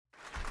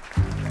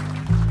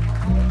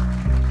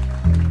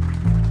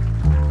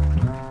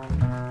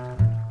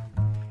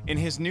In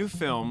his new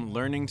film,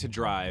 Learning to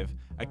Drive,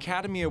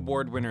 Academy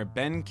Award winner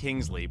Ben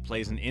Kingsley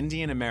plays an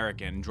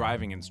Indian-American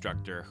driving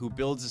instructor who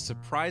builds a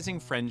surprising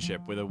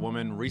friendship with a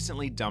woman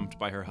recently dumped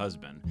by her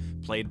husband,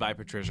 played by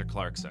Patricia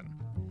Clarkson.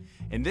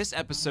 In this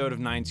episode of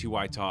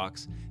 92Y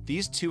Talks,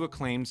 these two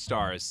acclaimed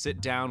stars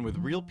sit down with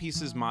Real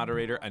Pieces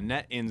moderator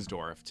Annette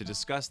Insdorf to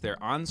discuss their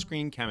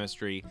on-screen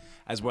chemistry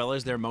as well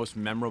as their most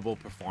memorable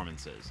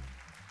performances.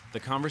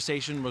 The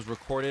conversation was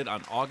recorded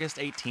on August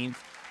 18th,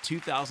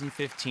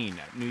 2015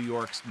 at New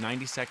York's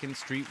 92nd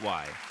Street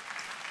Y.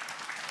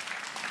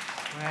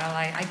 Well,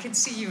 I can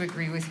see you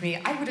agree with me.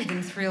 I would have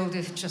been thrilled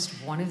if just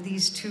one of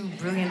these two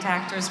brilliant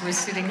actors was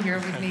sitting here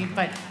with me,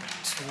 but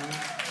two.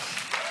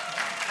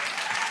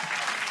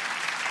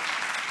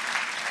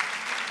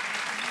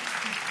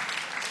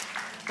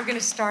 We're going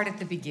to start at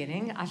the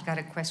beginning. I've got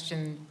a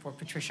question for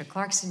Patricia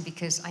Clarkson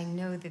because I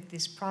know that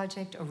this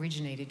project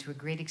originated to a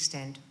great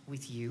extent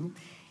with you.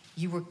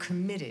 You were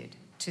committed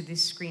to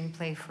this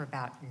screenplay for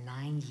about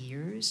 9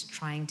 years,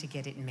 trying to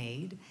get it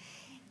made.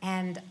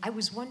 And I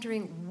was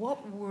wondering,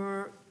 what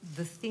were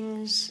the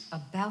things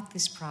about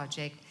this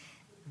project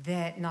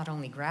that not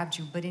only grabbed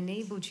you, but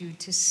enabled you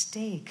to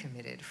stay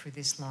committed for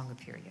this long a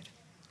period?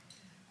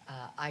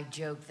 I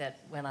joke that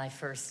when I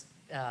first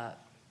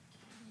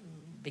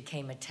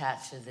became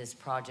attached to this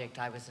project,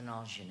 I was an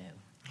ingenue.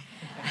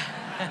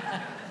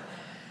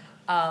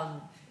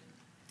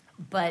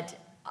 But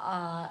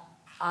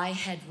I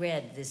had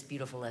read this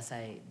beautiful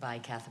essay by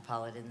Katha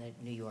Pollitt in the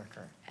New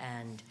Yorker,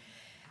 and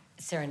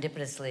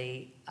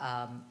serendipitously,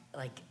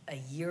 like a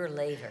year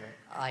later,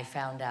 I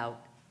found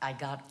out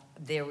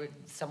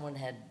someone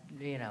had,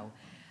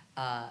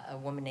 a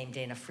woman named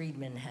Dana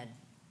Friedman had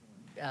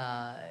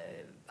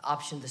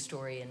optioned the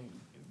story and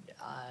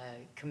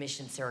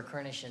commissioned Sarah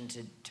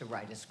Kernishin to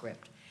write a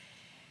script.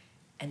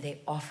 And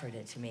they offered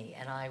it to me,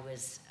 and I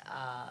was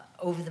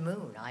over the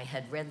moon. I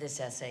had read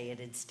this essay, it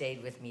had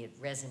stayed with me, it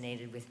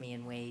resonated with me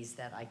in ways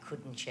that I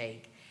couldn't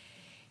shake,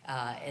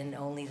 and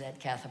only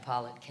that Katha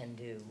Pollitt can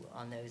do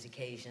on those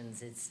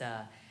occasions.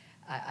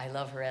 I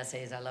love her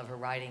essays, I love her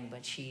writing,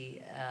 but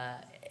she,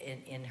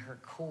 in her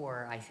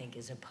core, I think,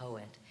 is a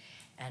poet,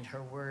 and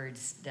her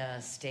words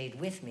stayed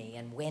with me,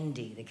 and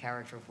Wendy, the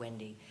character of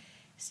Wendy,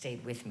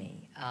 stayed with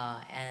me.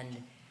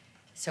 And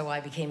so I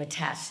became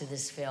attached to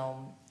this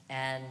film,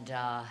 and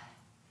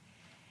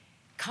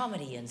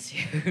comedy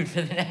ensued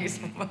for the next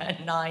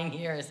 9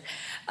 years.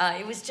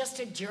 It was just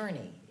a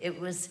journey. It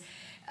was,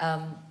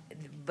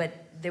 but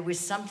there was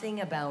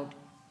something about,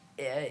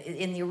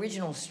 in the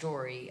original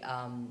story,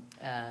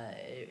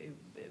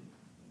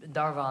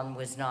 Darvan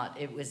was not,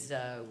 was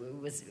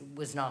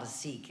not a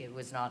Sikh. It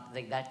was not,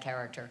 that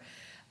character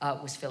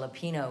was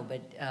Filipino,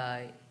 but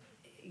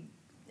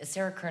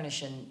Sarah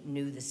Kernishin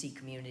knew the Sikh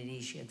community.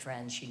 She had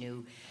friends. She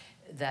knew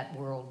that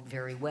world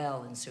very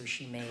well, and so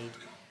she made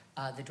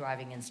the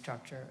driving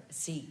instructor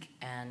Sikh.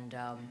 And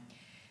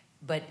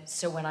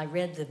so when I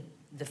read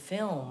the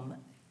film,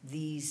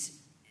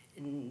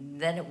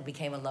 then it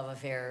became a love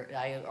affair.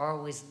 I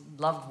always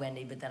loved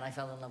Wendy, but then I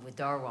fell in love with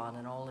Darwan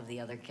and all of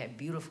the other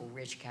beautiful,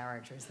 rich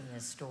characters in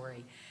this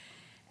story,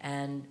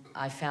 and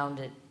I found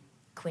it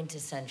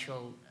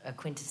a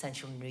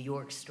quintessential New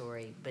York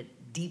story, but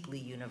deeply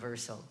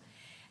universal.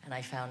 And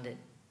I found it,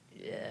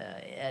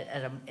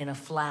 in a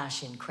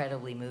flash,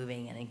 incredibly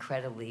moving and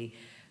incredibly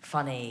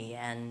funny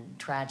and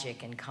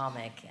tragic and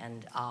comic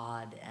and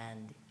odd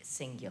and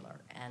singular.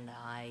 And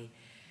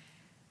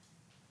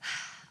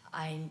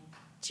I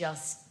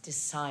just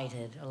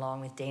decided, along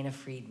with Dana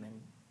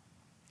Friedman,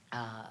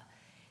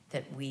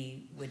 that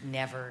we would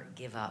never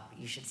give up.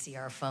 You should see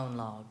our phone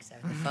logs,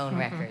 the phone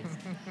records.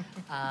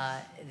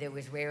 There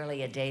was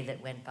rarely a day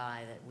that went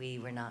by that we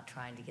were not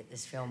trying to get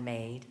this film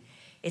made.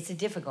 It's a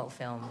difficult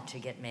film to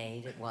get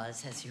made. It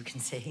was, as you can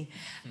see,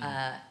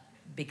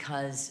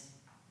 because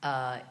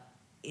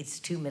it's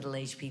two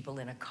middle-aged people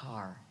in a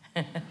car.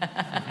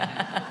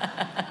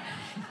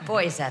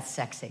 Boy, is that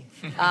sexy.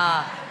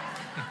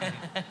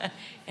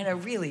 In a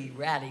really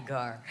ratty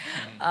car.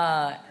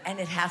 And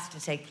it has to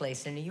take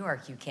place in New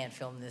York. You can't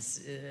film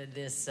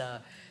this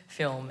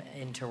film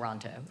in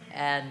Toronto.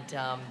 And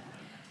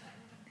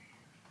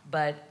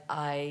but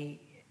I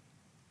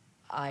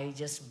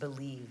just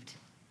believed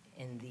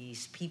in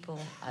these people.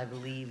 I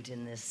believed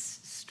in this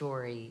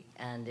story,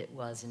 and it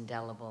was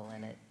indelible.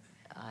 And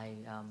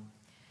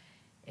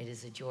it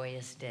is a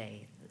joyous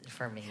day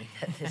for me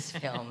that this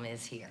film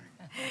is here.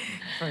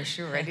 For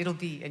sure, and it'll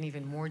be an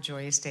even more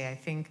joyous day, I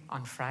think,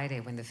 on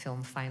Friday when the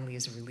film finally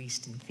is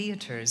released in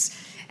theaters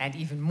and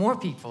even more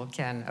people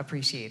can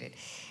appreciate it.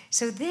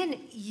 So then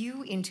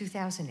you, in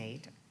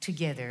 2008,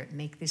 together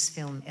make this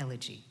film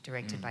Elegy,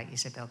 directed by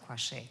Isabelle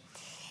Coichet.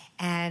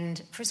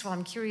 And first of all,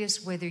 I'm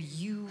curious whether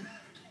you,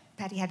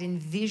 Patty, had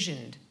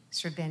envisioned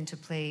Sir Ben to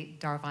play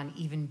Darvan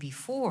even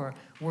before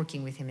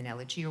working with him in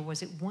Elegy, or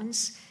was it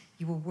once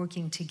you were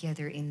working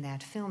together in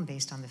that film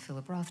based on the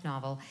Philip Roth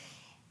novel,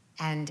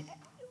 and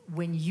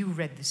when you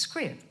read the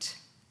script,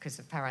 because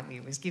apparently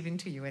it was given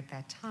to you at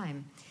that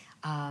time,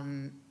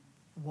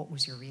 what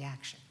was your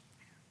reaction?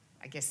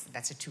 I guess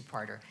that's a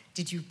two-parter.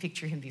 Did you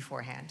picture him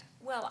beforehand?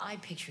 Well, I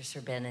picture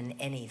Sir Ben in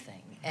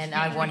anything, and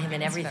I want him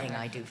in everything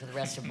I do for the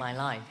rest of my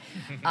life.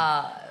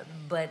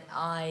 But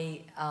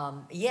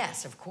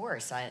yes, of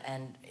course.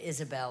 And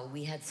Isabel,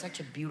 we had such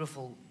a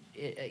beautiful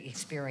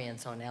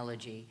experience on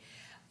Elegy.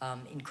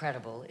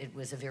 Incredible. It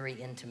was a very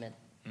intimate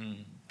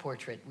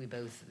portrait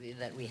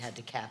that we had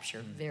to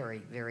capture. Very,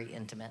 very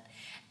intimate.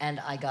 And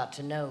I got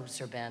to know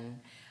Sir Ben.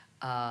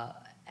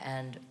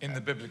 And in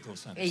the biblical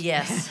sense.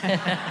 Yes.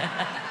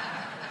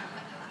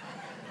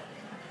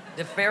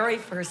 The very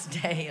first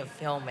day of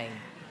filming,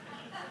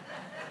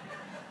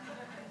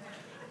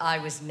 I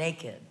was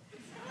naked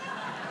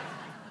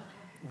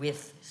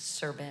with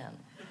Sir Ben.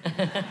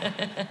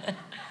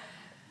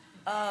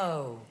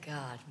 Oh,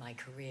 God, my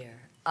career.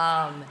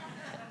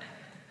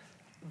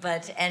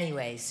 But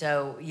anyway,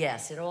 so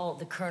yes, it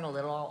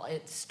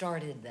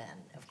started then,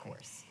 of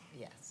course,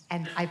 yes.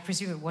 And I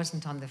presume it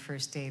wasn't on the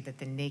first day that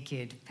the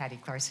naked Patty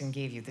Clarkson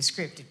gave you the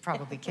script. It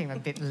probably came a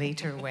bit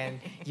later when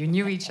you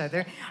knew each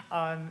other.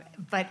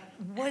 But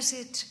was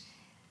it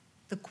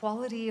the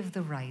quality of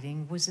the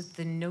writing? Was it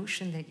the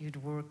notion that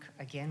you'd work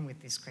again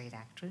with this great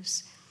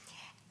actress?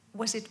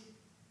 Was it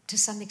to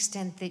some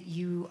extent that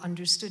you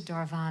understood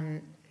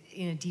Darvan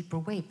in a deeper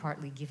way,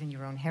 partly given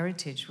your own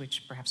heritage,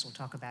 which perhaps we'll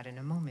talk about in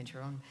a moment,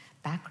 your own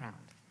background?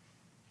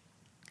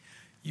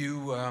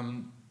 You,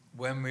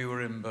 when we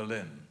were in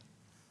Berlin,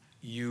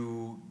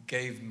 you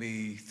gave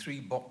me 3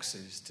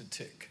 boxes to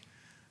tick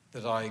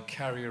that I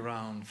carry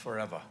around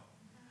forever.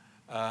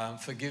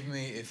 Forgive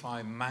me if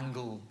I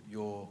mangle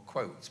your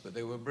quotes, but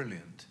they were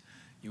brilliant.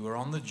 You were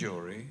on the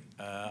jury.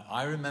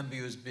 I remember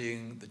you as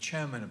being the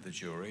chairman of the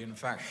jury. In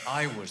fact,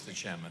 I was the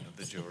chairman of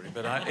the jury,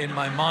 but in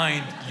my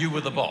mind, you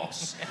were the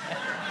boss.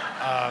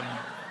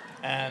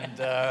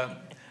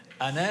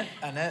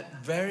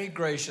 Annette very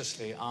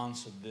graciously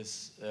answered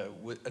this,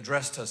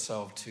 addressed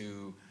herself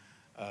to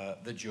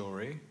the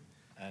jury,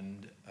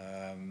 and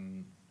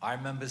I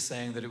remember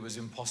saying that it was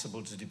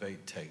impossible to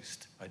debate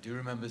taste. I do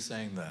remember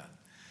saying that.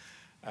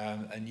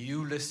 And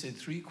you listed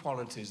 3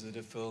 qualities that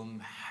a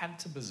film had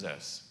to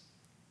possess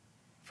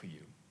for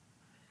you.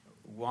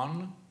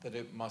 1, that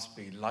it must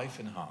be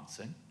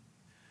life-enhancing.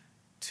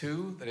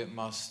 2, that it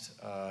must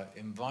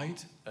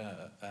invite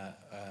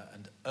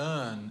and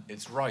earn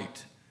its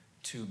right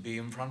to be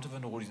in front of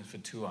an audience for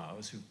 2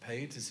 hours who've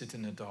paid to sit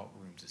in a dark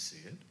room to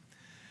see it.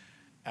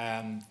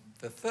 And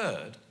the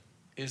 3rd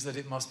is that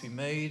it must be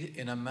made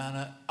in a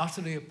manner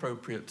utterly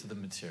appropriate to the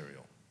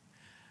material.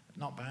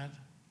 Not bad?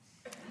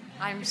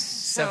 I'm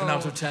 7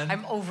 out of 10?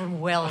 I'm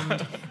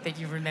overwhelmed that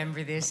you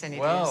remember this, and it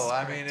is. Well,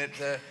 I mean,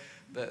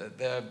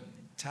 the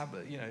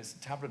tablet, it's a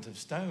tablet of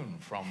stone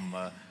from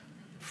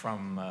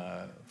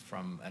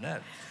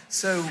Annette.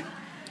 So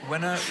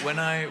when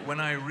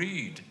I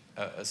read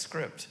a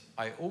script,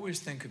 I always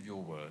think of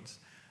your words,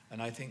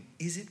 and I think,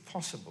 is it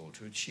possible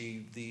to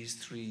achieve these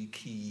 3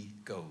 key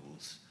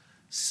goals?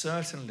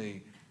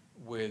 Certainly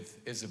with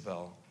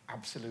Isabel,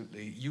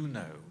 absolutely, you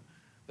know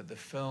that the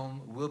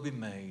film will be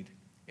made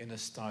in a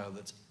style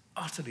that's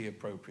utterly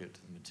appropriate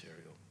to the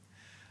material.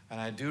 And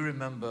I do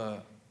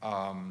remember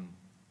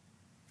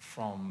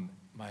from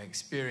my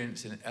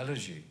experience in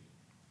Elegy,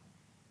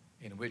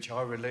 in which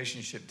our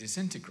relationship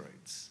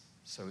disintegrates,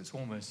 so it's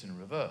almost in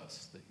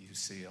reverse, that you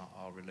see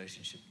our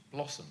relationship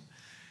blossom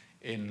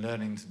in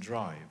Learning to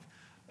Drive,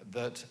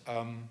 that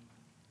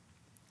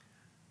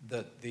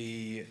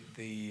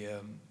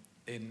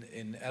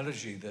in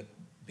Elegy, that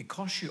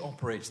because she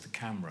operates the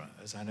camera,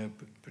 as I know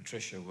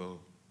Patricia will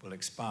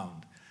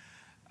expound,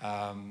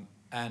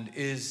 and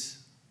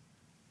is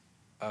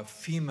a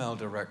female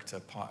director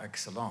par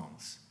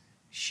excellence,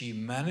 she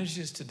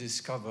manages to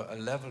discover a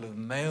level of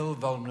male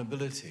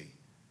vulnerability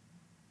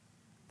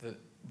that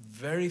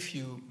very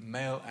few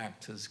male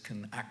actors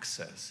can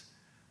access.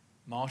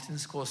 Martin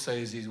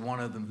Scorsese is one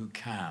of them who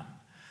can,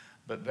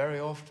 but very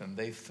often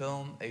they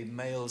film a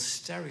male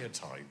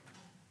stereotype.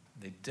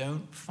 They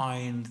don't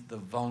find the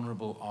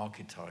vulnerable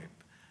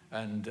archetype.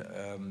 And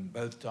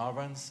both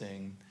Darvan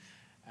Singh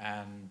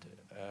and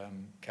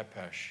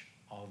Kapesh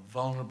are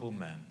vulnerable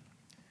men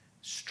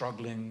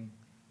struggling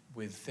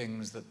with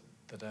things that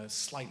are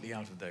slightly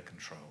out of their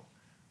control.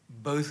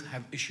 Both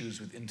have issues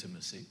with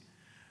intimacy.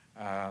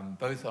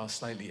 Both are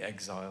slightly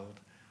exiled.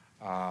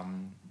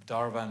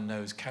 Darvan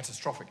knows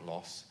catastrophic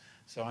loss.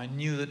 So I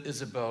knew that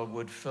Isabel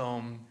would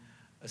film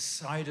a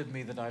side of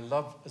me that I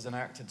love as an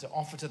actor to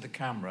offer to the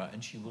camera,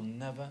 and she will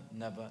never,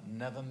 never,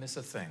 never miss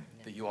a thing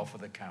that you offer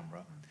the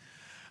camera.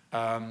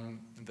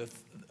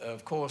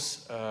 Of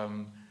course,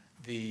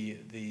 the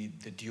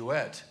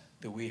duet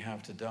that we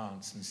have to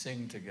dance and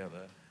sing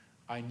together,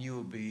 I knew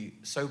would be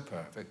so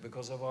perfect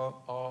because of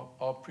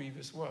our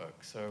previous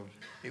work. So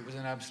it was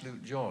an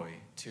absolute joy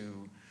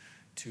to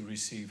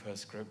receive her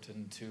script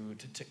and to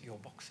tick your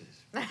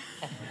boxes,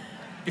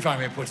 if I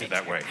may put it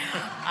that way.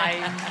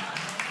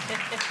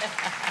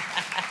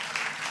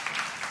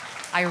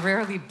 I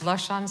rarely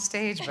blush on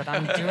stage, but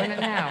I'm doing it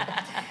now.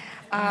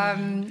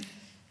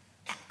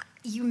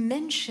 You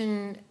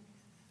mentioned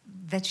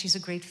that she's a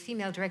great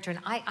female director. And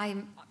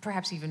I'm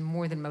perhaps even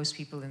more than most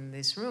people in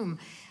this room,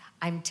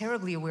 I'm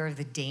terribly aware of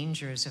the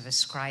dangers of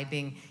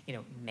ascribing,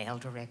 male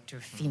director,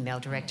 female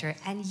director,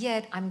 and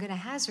yet I'm going to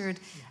hazard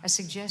a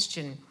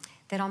suggestion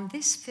that on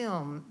this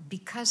film,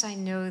 because I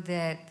know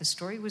that the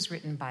story was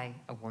written by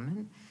a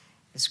woman,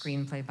 the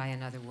screenplay by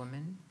another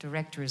woman,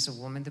 director is a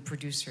woman, the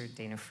producer,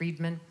 Dana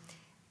Friedman,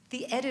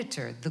 the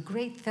editor, the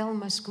great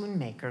Thelma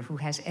Schoonmaker, who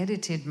has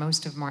edited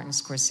most of Martin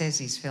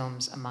Scorsese's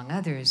films, among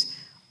others,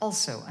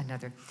 also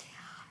another.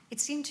 It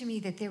seemed to me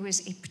that there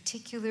was a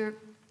particular,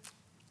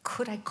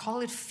 could I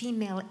call it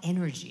female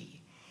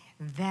energy,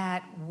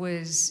 that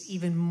was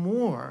even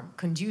more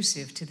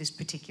conducive to this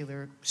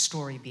particular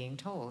story being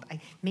told.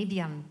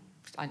 Maybe I'm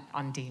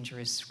on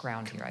dangerous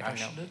ground here, I don't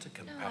know.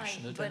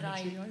 Compassionate but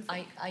energy,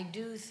 I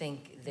do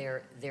think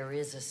there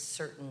is a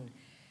certain,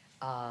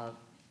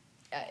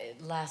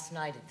 last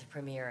night at the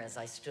premiere, as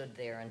I stood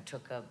there and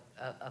took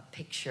a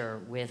picture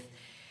with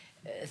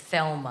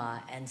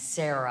Thelma and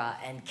Sarah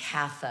and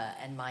Katha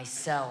and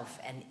myself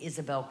and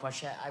Isabel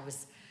Quachet,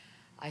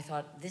 I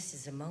thought, this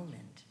is a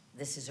moment.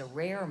 This is a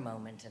rare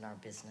moment in our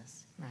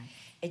business. Right.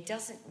 It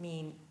doesn't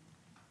mean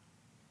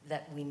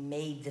that we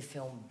made the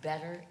film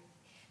better,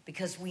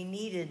 because we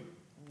needed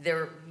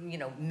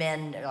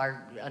men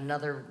are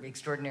another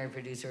extraordinary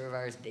producer of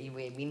ours.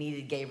 We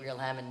needed Gabriel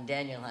Hammond and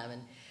Daniel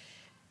Hammond.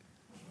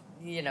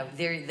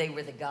 They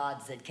were the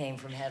gods that came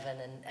from heaven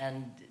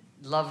and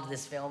loved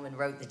this film and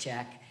wrote the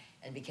check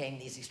and became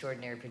these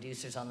extraordinary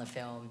producers on the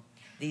film.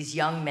 These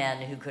young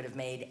men who could have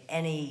made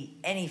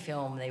any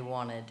film they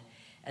wanted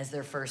as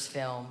their first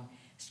film,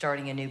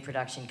 starting a new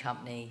production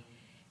company.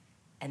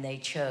 And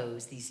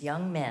these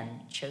young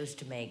men chose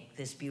to make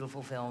this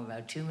beautiful film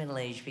about two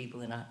middle-aged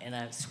people in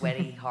a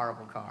sweaty,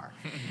 horrible car.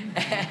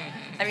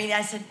 I mean,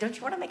 I said, don't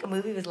you want to make a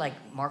movie with like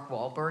Mark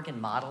Wahlberg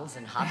and models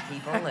and hot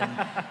people?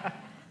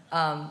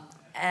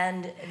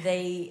 And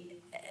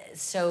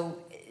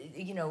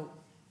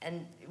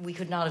and we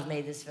could not have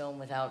made this film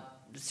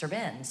without Sir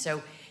Ben.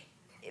 So,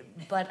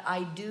 but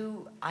I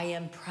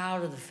am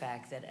proud of the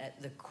fact that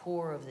at the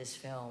core of this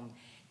film,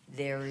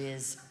 there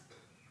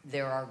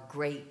are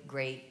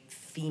great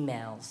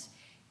females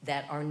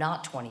that are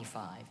not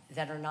 25,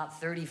 that are not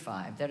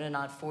 35, that are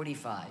not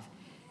 45,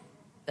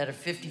 that are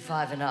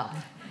 55 and up.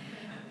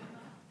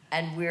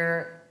 And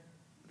we're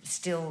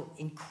still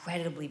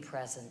incredibly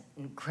present,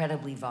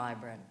 incredibly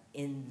vibrant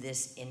in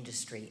this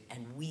industry,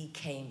 and we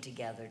came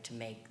together to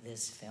make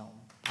this film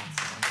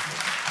possible.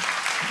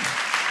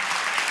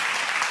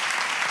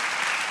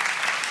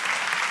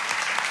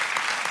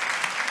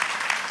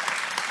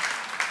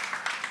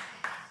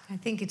 I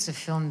think it's a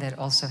film that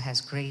also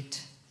has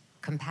great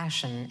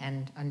compassion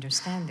and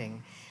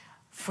understanding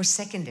for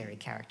secondary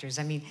characters.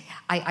 I mean,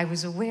 I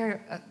was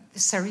aware,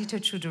 Sarita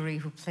Choudhury,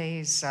 who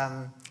plays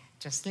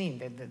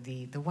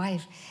Jasleen, the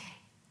wife,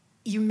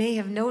 you may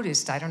have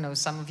noticed, I don't know,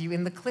 some of you,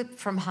 in the clip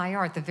from High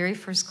Art, the very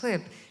first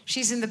clip,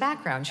 she's in the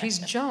background. She's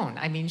Joan.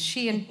 I mean,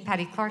 she and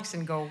Patty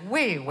Clarkson go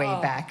way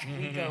back.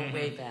 We go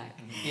way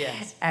back,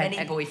 yes. Many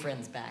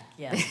boyfriends back,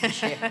 yes. We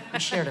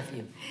shared a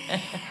few.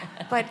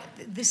 But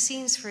the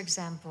scenes, for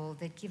example,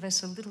 that give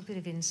us a little bit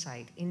of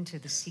insight into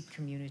the Sikh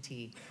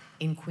community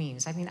in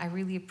Queens. I mean, I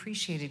really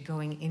appreciated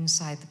going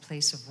inside the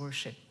place of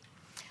worship.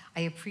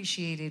 I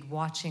appreciated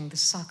watching the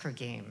soccer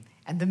game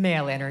and the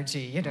male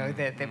energy,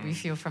 that we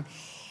feel from.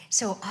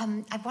 So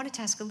I wanted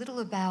to ask a little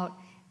about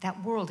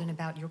that world and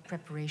about your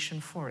preparation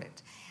for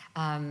it.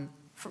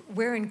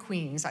 Where in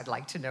Queens, I'd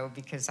like to know,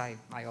 because I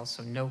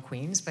also know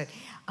Queens, but,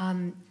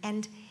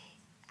 and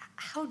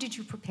how did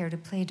you prepare to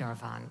play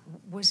Darvan?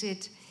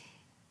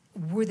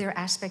 Were there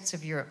aspects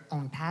of your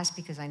own past?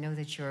 Because I know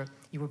that you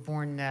were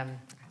born,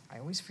 I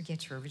always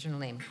forget your original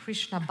name,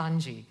 Krishna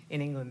Banji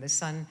in England, the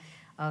son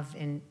of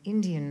an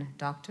Indian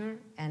doctor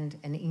and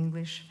an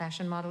English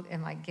fashion model.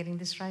 Am I getting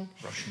this right?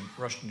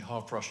 Russian,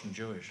 half Russian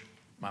Jewish,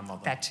 my mother.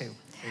 That too.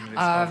 English,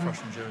 half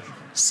Russian Jewish.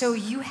 So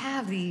you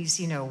have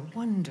these,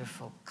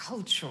 wonderful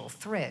cultural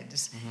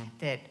threads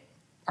that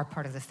are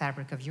part of the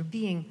fabric of your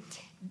being.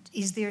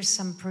 Is there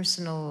some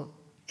personal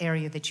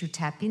area that you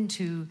tap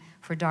into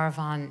for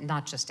Darvan,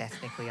 not just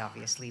ethnically,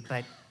 obviously,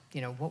 but,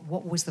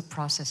 what was the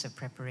process of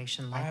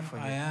preparation like for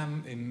you? I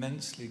am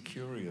immensely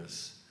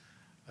curious.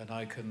 And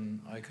I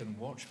can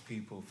watch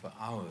people for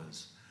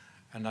hours,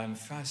 and I'm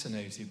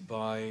fascinated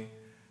by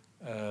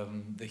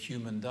the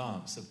human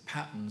dance, the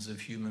patterns of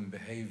human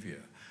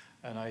behavior.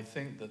 And I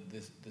think that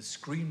the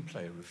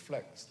screenplay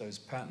reflects those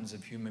patterns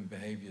of human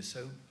behavior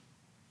so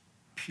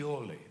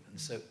purely and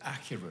so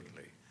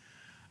accurately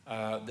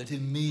that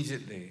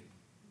immediately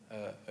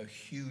a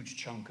huge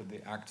chunk of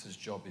the actor's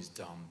job is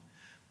done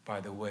by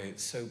the way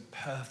it's so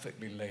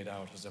perfectly laid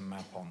out as a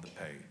map on the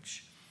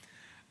page.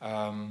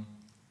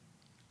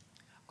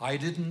 I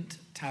didn't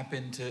tap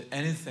into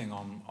anything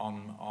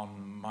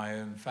on my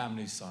own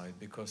family side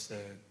because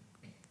they're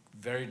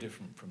very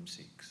different from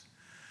Sikhs.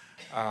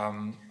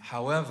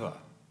 However,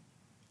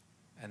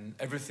 and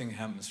everything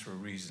happens for a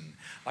reason,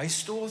 I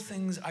store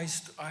things, I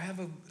have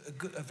a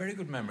very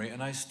good memory,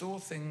 and I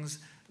store things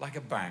like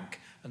a bank,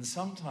 and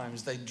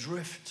sometimes they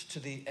drift to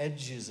the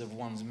edges of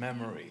one's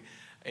memory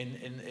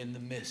in the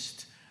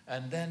mist,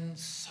 and then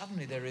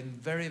suddenly they're in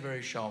very,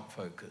 very sharp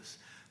focus.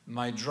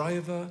 My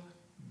driver,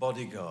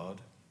 bodyguard,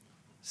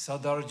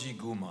 Sadarji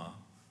Guma,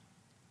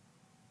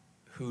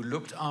 who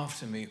looked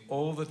after me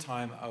all the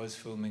time I was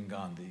filming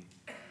Gandhi,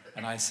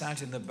 and I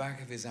sat in the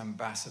back of his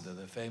Ambassador,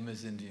 the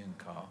famous Indian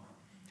car,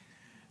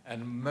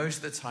 and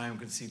most of the time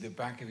could see the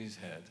back of his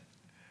head,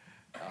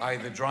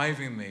 either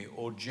driving me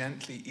or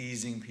gently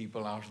easing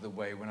people out of the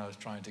way when I was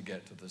trying to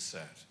get to the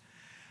set.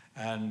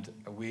 And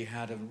we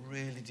had a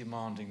really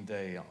demanding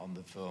day on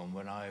the film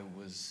when I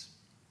was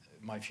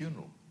at my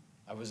funeral.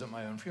 I was at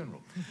my own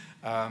funeral.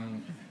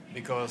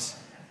 Because,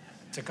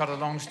 to cut a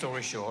long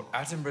story short,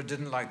 Attenborough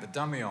didn't like the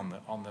dummy on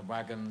the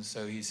wagon,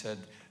 so he said,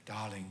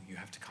 "Darling, you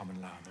have to come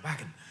and lie on the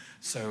wagon."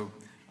 So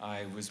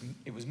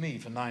it was me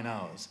for 9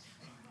 hours.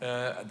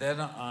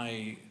 Then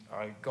I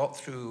got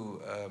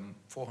through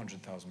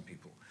 400,000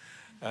 people,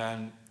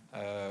 and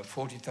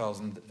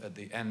 40,000 at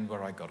the end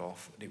where I got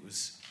off. It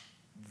was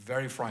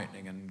very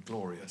frightening and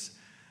glorious.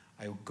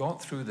 I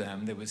got through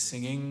them. They were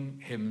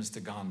singing hymns to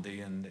Gandhi,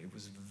 and it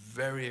was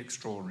very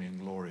extraordinary and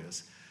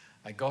glorious.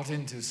 I got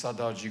into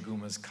Sadarji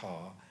Guma's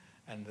car,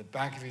 and the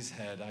back of his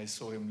head, I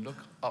saw him look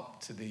up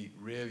to the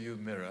rearview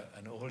mirror,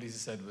 and all he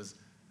said was,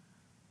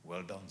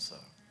 "Well done, sir."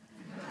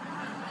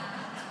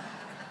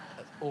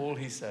 All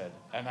he said.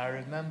 And I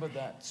remember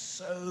that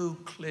so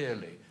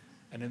clearly.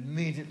 And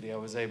immediately I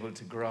was able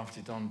to graft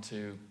it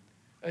onto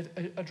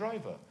a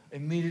driver.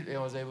 Immediately I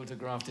was able to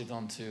graft it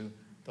onto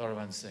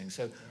Dharavan Singh.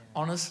 So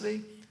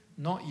honestly,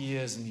 not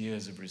years and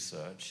years of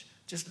research,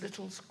 just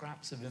little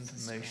scraps of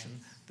information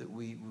that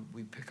we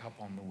pick up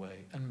on the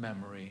way, and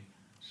memory,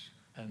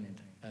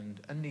 and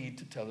a need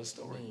to tell a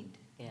story.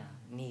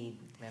 Need,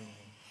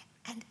 memory.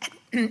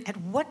 And at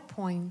what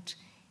point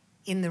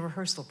in the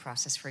rehearsal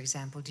process, for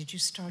example, did you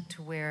start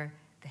to wear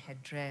the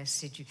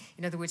headdress? Did you,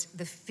 in other words,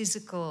 the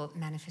physical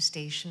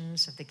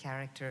manifestations of the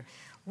character,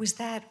 was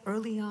that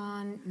early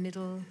on,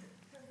 middle?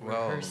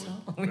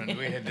 Rehearsal? Well,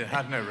 we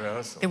had no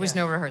rehearsal. There was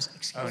no rehearsal.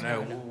 Excuse me.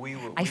 Oh no, we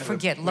were. I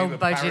forget low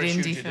budget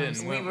indie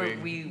films.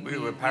 We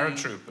were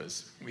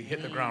paratroopers. We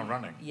hit the ground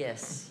running.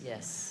 Yes.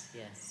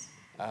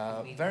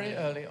 Very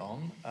early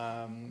on,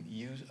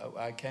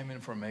 I came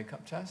in for a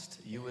makeup test.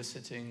 You were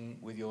sitting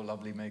with your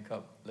lovely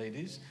makeup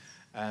ladies,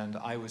 and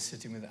I was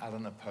sitting with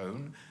Alan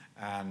Apone,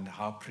 and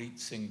Harpreet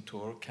Singh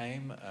Tour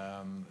came,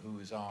 who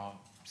was our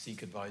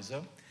Sikh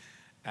advisor,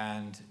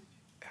 and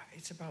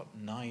it's about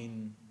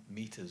 9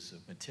 meters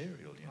of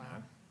material, you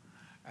know.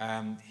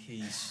 And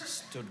he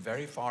stood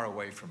very far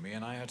away from me,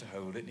 and I had to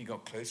hold it, and he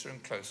got closer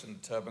and closer, and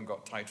the turban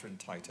got tighter and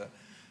tighter.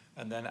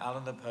 And then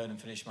Alan Apone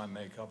finished my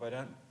makeup. I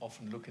don't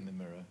often look in the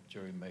mirror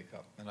during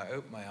makeup. And I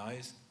opened my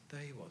eyes,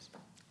 there he was.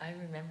 I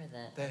remember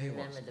that. There he was.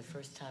 I remember the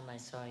first time I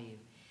saw you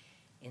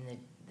in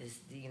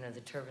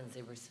the turbans.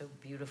 They were so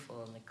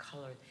beautiful, and the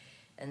color,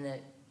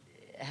 and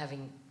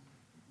having,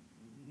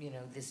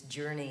 this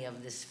journey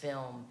of this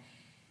film.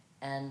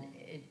 And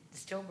it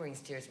still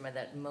brings tears to me,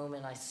 that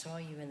moment I saw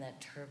you in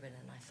that turban,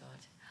 and I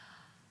thought,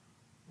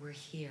 we're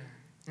here.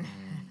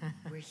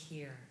 We're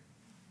here.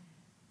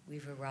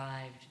 We've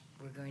arrived.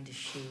 We're going to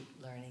shoot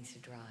Learning to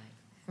Drive.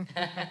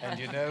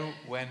 And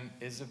when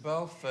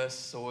Isabel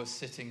first saw us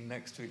sitting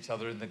next to each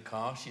other in the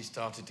car, she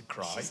started to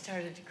cry. She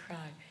started to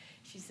cry.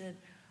 She said,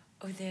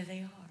 "Oh, there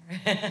they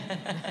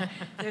are.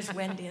 There's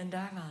Wendy and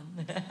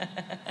Darman."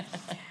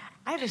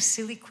 I have a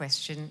silly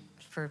question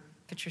for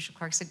Patricia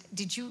Clarkson.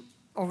 Did you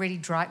already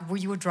drive? Were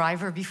you a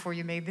driver before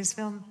you made this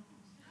film?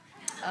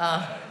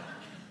 I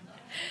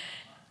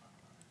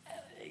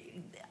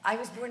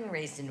was born and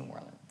raised in New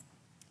Orleans,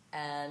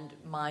 and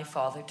my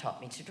father taught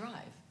me to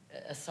drive.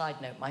 A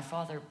side note, my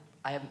father,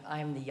 I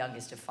am the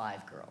youngest of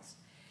 5 girls,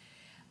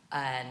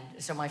 and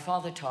so my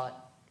father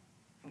taught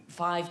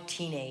 5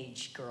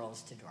 teenage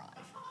girls to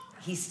drive.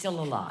 He's still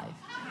alive.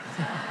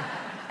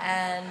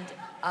 And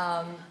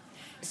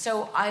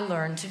so I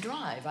learned to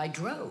drive. I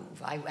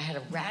drove. I had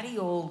a ratty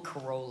old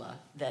Corolla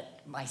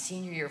that my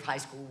senior year of high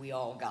school we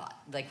all got.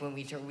 Like when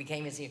we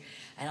came in here,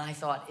 and I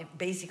thought it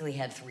basically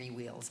had 3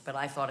 wheels, but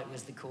I thought it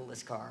was the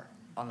coolest car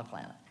on the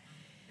planet.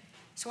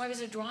 So I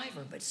was a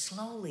driver, but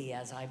slowly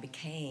as I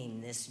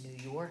became this New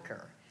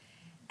Yorker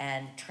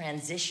and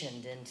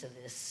transitioned into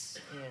this,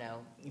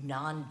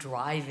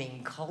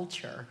 non-driving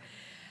culture,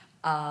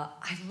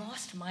 I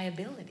lost my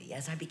ability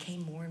as I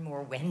became more and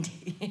more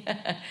Wendy.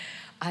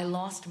 I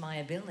lost my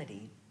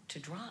ability to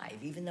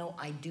drive, even though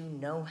I do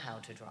know how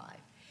to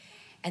drive.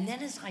 And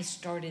then as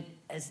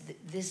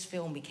this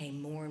film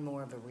became more and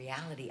more of a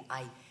reality,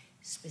 I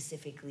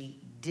specifically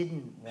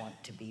didn't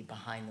want to be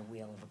behind the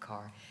wheel of a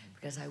car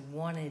because I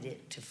wanted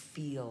it to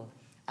feel,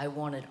 I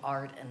wanted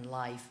art and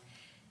life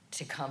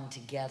to come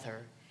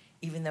together,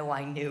 even though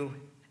I knew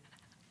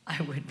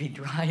I would be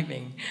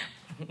driving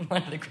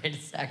one of the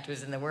greatest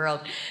actors in the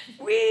world,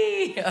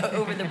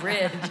 over the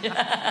bridge,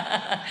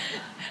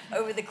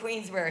 over the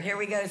Queensboro. Here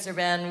we go, Sir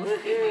Ben.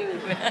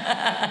 Woohoo!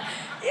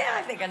 Yeah,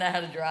 I think I know how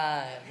to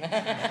drive.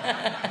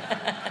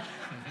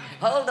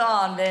 Hold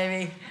on,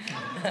 baby.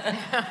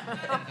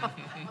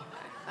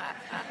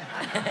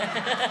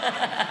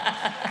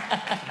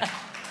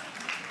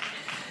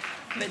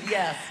 But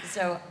yes,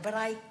 but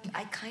I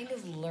kind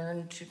of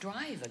learned to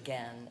drive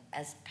again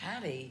as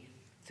Patty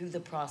through the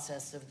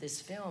process of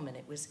this film, and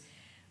it was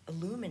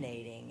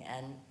illuminating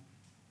and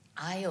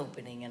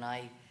eye-opening, and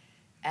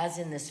as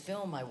in this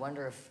film, I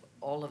wonder if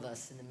all of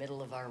us in the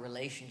middle of our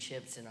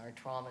relationships and our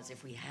traumas,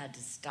 if we had to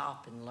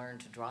stop and learn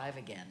to drive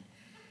again,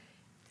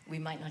 we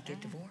might not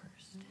get divorced.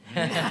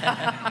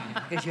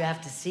 Because you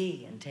have to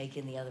see and take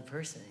in the other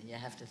person, and you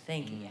have to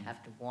think, and you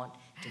have to want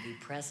to be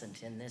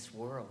present in this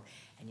world,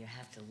 and you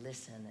have to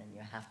listen, and you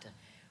have to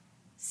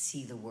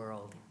see the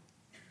world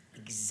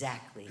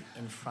exactly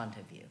in front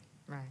of you.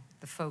 Right,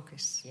 the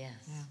focus.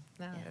 Yes. Yeah,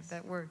 no, Yes.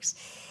 that works.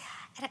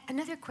 And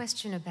another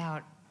question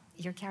about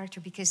your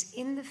character, because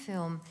in the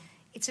film,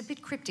 it's a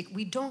bit cryptic.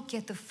 We don't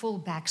get the full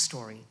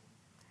backstory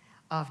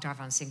of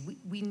Darvan Singh.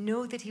 We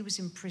know that he was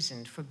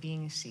imprisoned for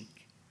being a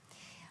Sikh,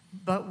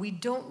 but we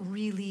don't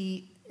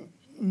really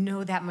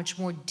know that much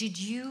more. Did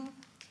you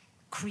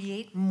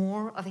create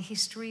more of a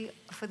history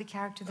for the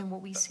character than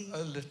what we see?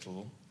 A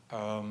little.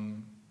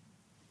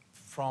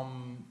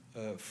 From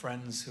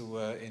friends who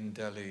were in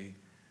Delhi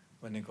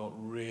when it got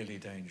really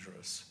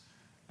dangerous,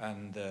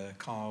 and the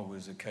car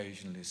was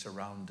occasionally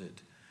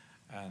surrounded,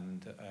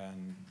 and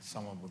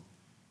someone would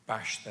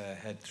bash their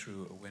head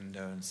through a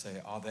window and say,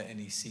 "Are there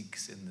any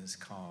Sikhs in this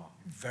car?"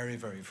 Very,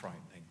 very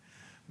frightening.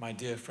 My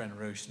dear friend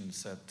Roshan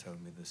Seth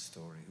told me this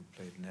story, who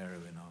played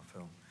Nehru in our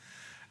film.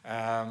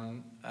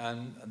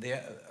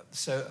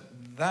 So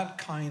that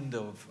kind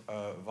of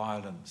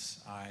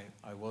violence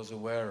I was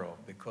aware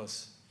of,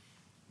 because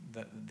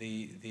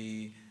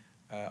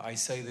I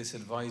say this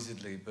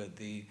advisedly, but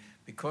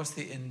because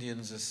the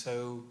Indians are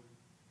so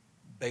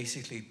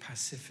basically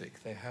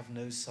pacific, they have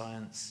no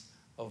science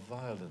of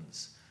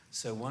violence.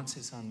 So once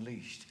it's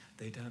unleashed,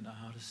 they don't know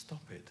how to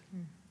stop it.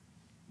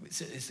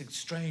 It's a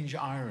strange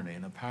irony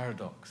and a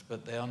paradox,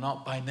 but they are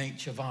not by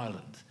nature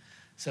violent.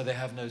 So they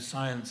have no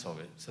science of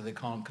it, so they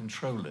can't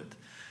control it.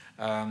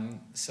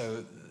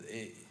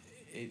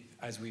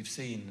 As we've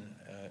seen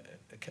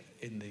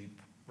in the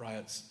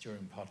riots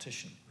during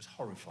partition, it was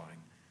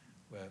horrifying,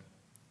 where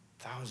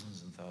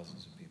thousands and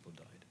thousands of people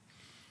died.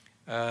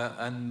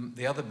 And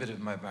the other bit of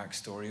my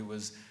backstory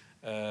was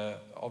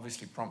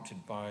obviously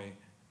prompted by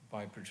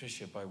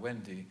Patricia, by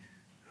Wendy,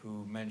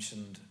 who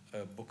mentioned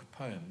a book of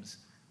poems.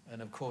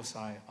 And of course,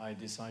 I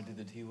decided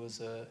that he was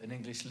an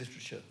English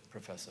literature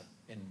professor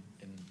in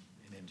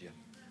India.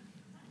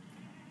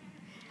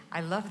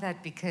 I love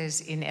that,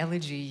 because in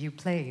Elegy you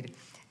played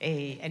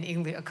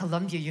a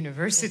Columbia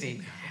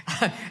University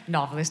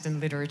novelist and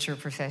literature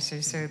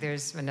professor, so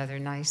there's another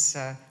nice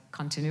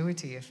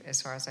continuity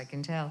as far as I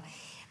can tell.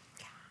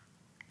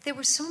 There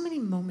were so many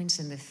moments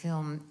in the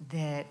film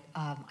that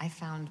I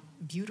found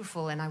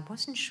beautiful, and I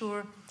wasn't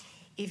sure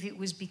if it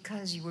was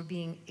because you were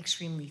being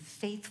extremely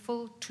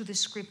faithful to the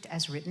script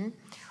as written,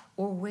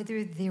 or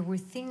whether there were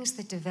things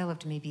that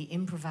developed, maybe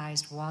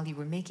improvised while you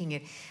were making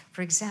it.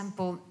 For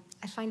example,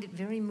 I find it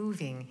very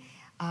moving,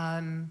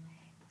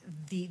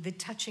 the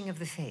touching of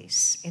the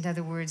face. In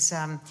other words,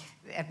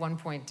 at one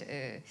point,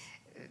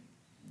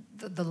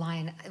 the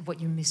line, what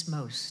you miss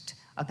most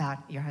about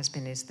your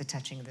husband is the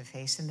touching of the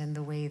face, and then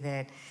the way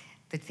that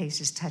the face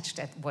is touched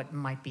at what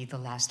might be the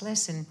last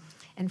lesson.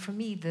 And for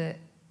me, the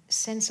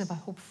sense of a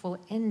hopeful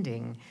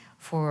ending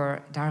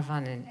for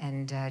Darvan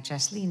and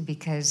Jasleen,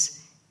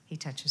 because he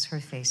touches her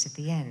face at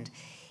the end.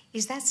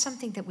 Is that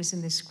something that was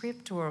in the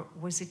script, or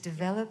was it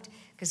developed?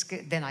 Because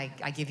then I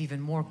give even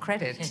more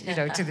credit,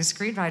 to the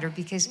screenwriter,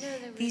 because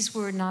these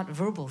were not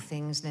verbal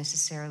things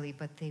necessarily,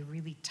 but they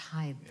really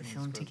tied the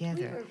film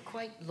together. We were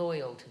quite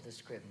loyal to the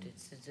script.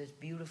 It's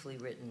beautifully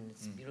written.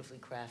 It's a beautifully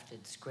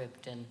crafted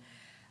script, and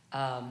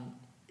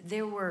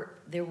there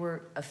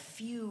were a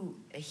few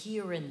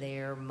here and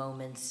there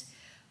moments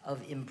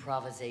of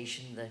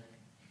improvisation. The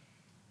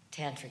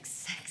tantric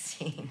sex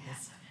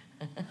scenes.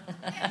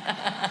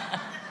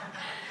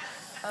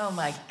 Oh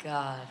my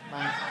God,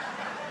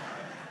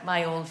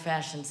 my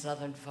old-fashioned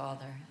Southern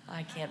father.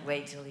 I can't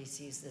wait till he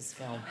sees this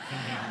film.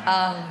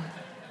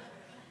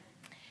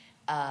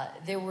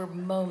 There were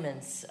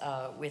moments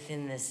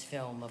within this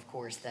film, of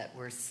course, that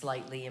were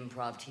slightly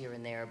improv here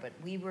and there, but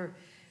we were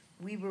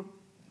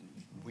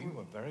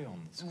very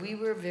on the script. We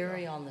were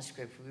very on the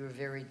script. We were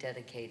very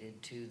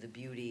dedicated to the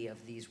beauty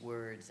of these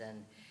words,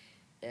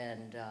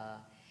 and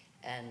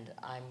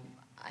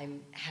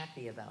I'm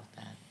happy about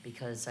that,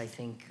 because I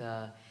think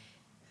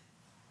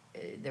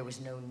there was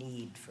no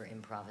need for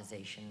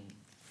improvisation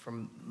for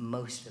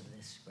most of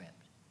this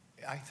script.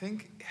 I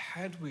think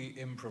had we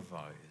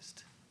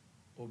improvised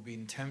or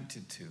been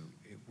tempted to,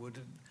 it would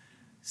have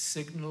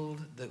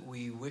signaled that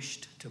we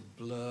wished to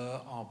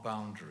blur our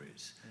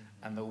boundaries.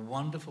 Mm-hmm. And the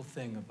wonderful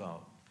thing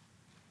about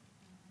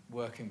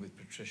working with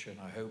Patricia,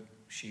 and I hope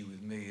she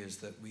with me, is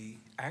that we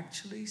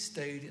actually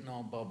stayed in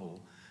our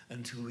bubble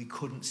until we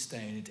couldn't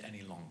stay in it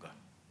any longer.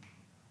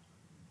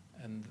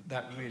 And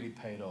that really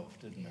paid off,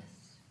 didn't it?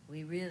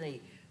 We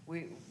really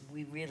we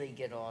really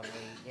get on.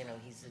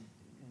 He's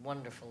a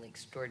wonderful,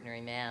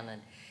 extraordinary man,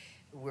 and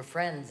we're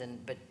friends.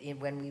 But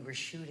when we were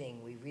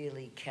shooting, we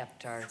really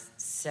kept our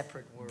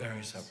separate worlds.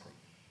 Very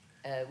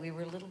separate. We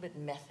were a little bit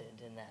method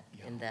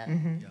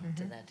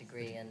to that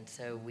degree, and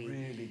so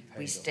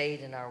we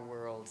stayed in our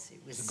worlds.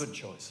 It was a good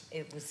choice.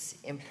 It was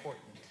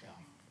important,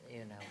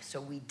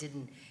 So we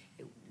didn't.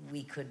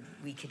 We could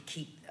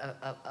keep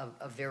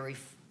a very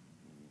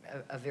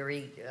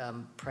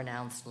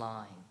pronounced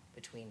line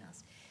between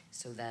us,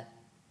 so that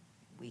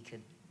we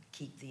could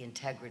keep the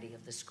integrity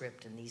of the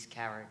script and these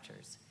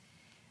characters.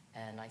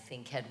 And I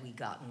think had we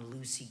gotten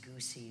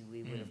loosey-goosey,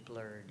 we would have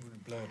blurred.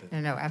 It.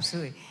 No,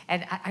 absolutely.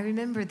 And I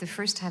remember the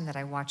first time that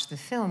I watched the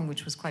film,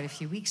 which was quite a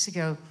few weeks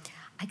ago,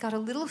 I got a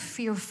little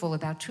fearful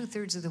about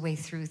 2/3 of the way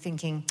through,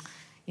 thinking,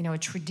 a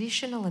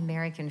traditional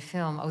American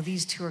film,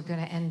 these two are going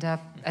to end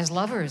up as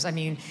lovers. I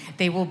mean,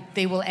 they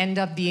will end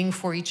up being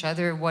for each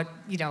other what,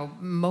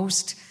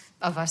 most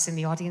of us in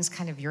the audience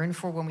kind of yearn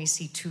for when we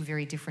see two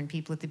very different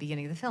people at the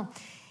beginning of the film.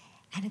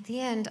 And at the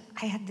end,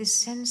 I had this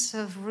sense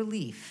of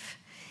relief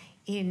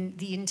in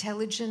the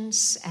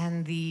intelligence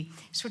and the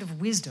sort of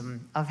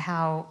wisdom of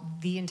how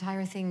the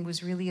entire thing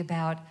was really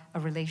about a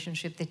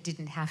relationship that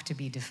didn't have to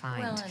be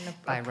defined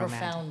by a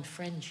profound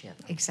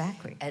friendship.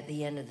 Exactly. At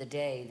the end of the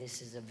day,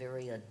 this is a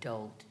very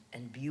adult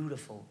and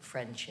beautiful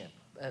friendship,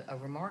 a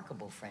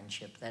remarkable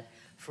friendship that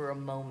for a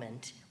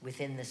moment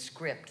within the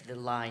script, the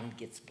line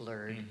gets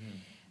blurred.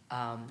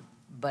 Mm-hmm.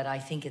 But I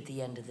think at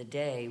the end of the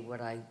day, what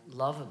I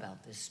love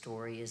about this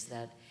story is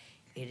that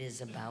it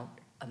is about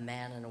a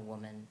man and a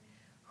woman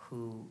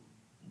who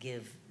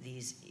give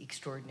these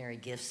extraordinary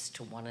gifts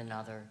to one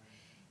another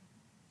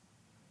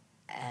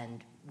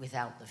and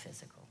without the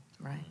physical.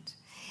 Right.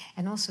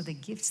 And also the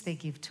gifts they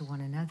give to one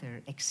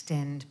another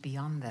extend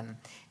beyond them,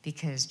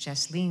 because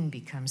Jasleen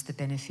becomes the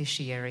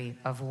beneficiary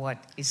of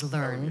what is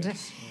learned.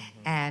 Yes.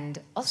 Mm-hmm. And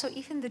also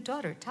even the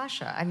daughter,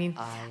 Tasha. I mean,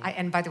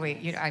 and by the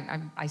way,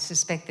 I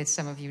suspect that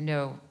some of you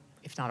know,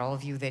 if not all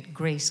of you, that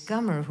Grace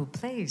Gummer, who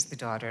plays the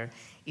daughter,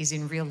 is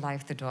in real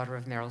life the daughter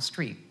of Meryl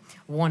Streep,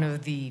 one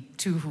of the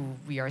two who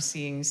we are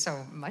seeing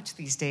so much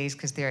these days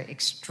because they're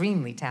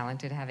extremely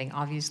talented, having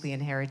obviously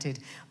inherited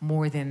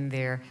more than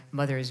their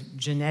mother's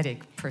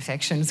genetic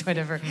perfections,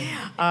 whatever.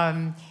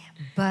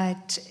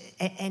 But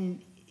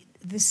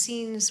the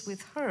scenes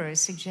with her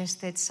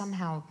suggest that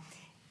somehow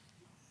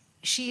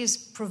she is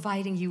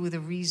providing you with a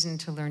reason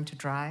to learn to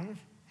drive.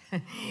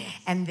 Yes.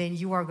 And then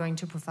you are going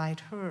to provide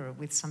her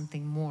with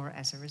something more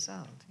as a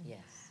result. Yes,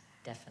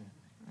 definitely.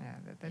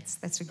 Yeah,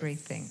 that's a great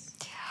thing.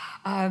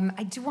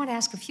 I do want to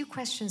ask a few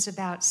questions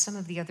about some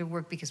of the other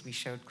work, because we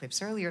showed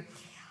clips earlier.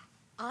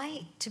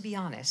 To be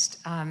honest,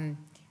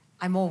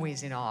 I'm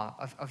always in awe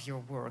of your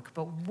work,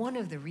 but one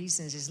of the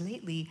reasons is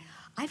lately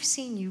I've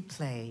seen you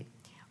play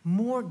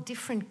more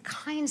different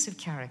kinds of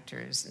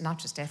characters, not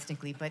just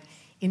ethnically, but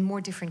in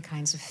more different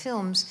kinds of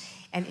films.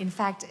 And in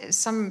fact,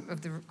 some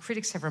of the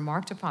critics have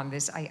remarked upon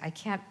this. I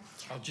can't...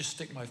 I'll just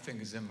stick my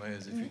fingers in my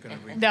ears if you're going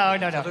to read. No.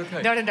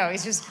 Okay? No.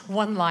 It's just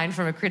one line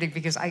from a critic,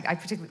 because I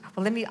particularly...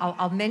 Well,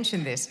 I'll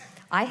mention this.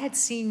 I had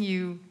seen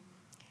you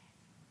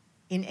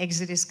in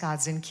Exodus,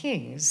 Gods and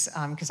Kings,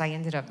 because I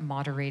ended up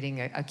moderating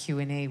a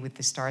Q&A with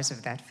the stars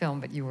of that film,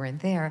 but you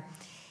weren't there.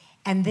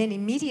 And then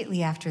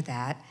immediately after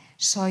that,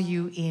 saw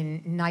you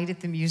in Night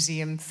at the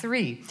Museum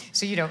 3.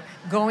 So,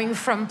 going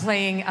from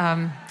playing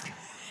an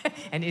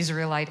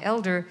Israelite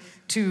elder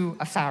to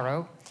a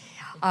pharaoh.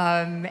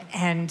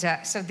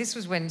 So this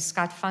was when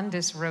Scott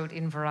Fundus wrote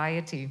in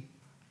Variety,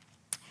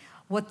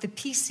 "What the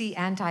PC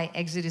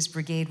anti-Exodus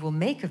brigade will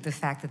make of the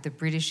fact that the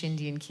British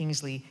Indian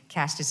Kingsley,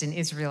 cast as an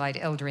Israelite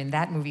elder in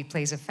that movie,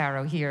 plays a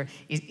pharaoh here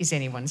is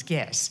anyone's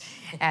guess."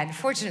 And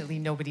fortunately,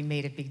 nobody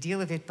made a big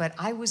deal of it, but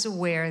I was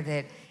aware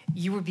that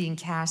you were being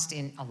cast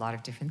in a lot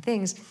of different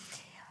things.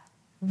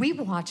 We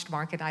watched,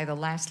 Mark and I, The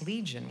Last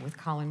Legion with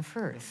Colin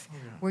Firth,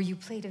 where you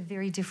played a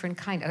very different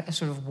kind, a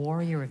sort of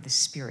warrior of the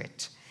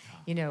spirit.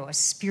 A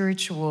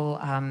spiritual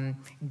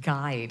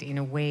guide, in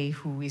a way,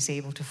 who is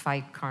able to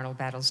fight carnal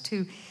battles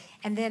too.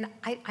 And then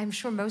I'm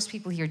sure most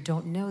people here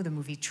don't know the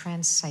movie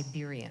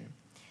Trans-Siberian.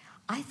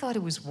 I thought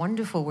it was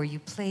wonderful, where you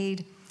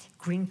played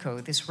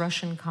Grinko, this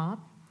Russian cop,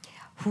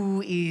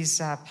 who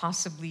is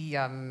possibly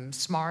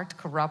smart,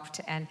 corrupt,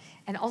 and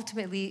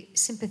ultimately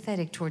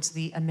sympathetic towards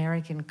the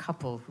American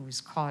couple who's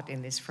caught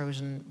in this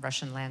frozen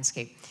Russian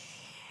landscape.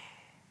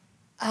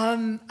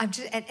 And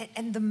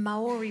the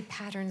Maori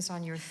patterns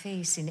on your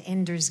face in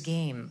Ender's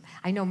Game.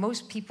 I know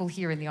most people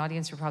here in the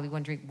audience are probably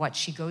wondering, what,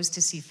 she goes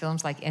to see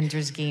films like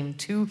Ender's Game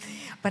too?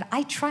 But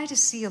I try to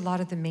see a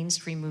lot of the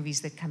mainstream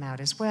movies that come out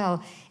as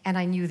well, and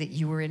I knew that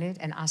you were in it,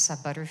 and Asa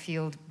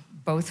Butterfield,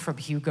 both from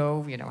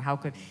Hugo, how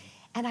could...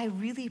 And I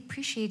really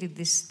appreciated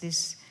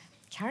this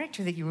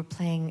character that you were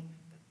playing,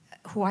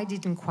 who I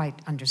didn't quite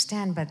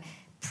understand, but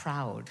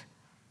proud,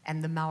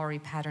 and the Maori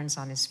patterns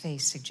on his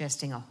face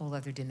suggesting a whole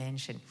other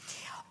dimension.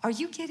 Are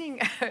you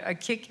getting a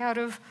kick out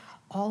of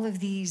all of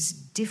these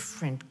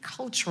different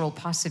cultural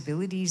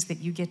possibilities that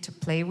you get to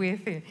play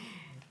with?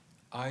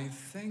 I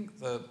think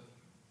that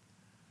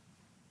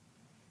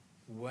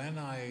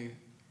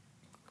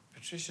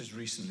Patricia's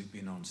recently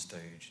been on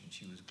stage, and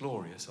she was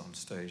glorious on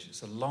stage.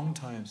 It's a long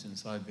time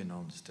since I've been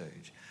on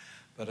stage,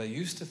 but I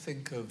used to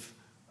think of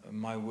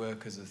my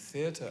work as a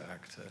theatre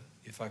actor,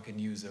 if I can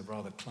use a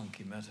rather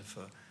clunky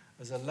metaphor,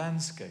 as a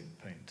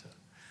landscape painter.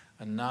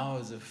 And now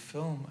as a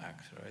film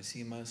actor, I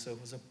see myself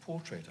as a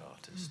portrait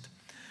artist.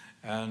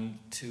 And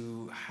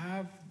to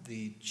have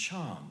the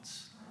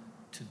chance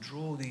to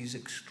draw these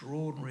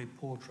extraordinary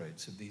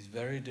portraits of these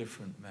very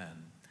different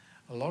men,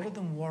 a lot of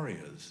them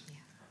warriors,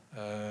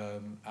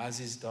 as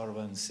is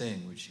Darwan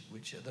Singh,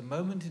 which at the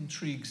moment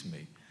intrigues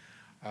me.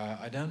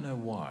 I don't know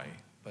why,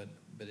 but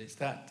it's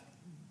that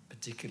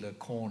particular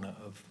corner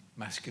of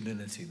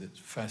masculinity that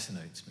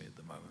fascinates me at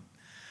the moment.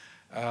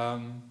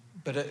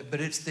 But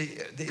it's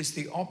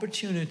the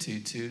opportunity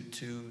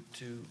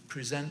to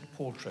present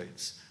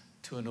portraits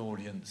to an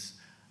audience,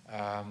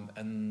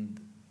 and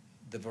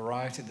the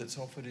variety that's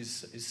offered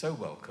is so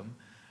welcome,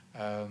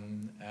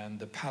 and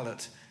the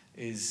palette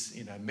is,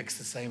 mix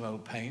the same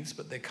old paints,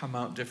 but they come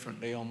out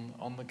differently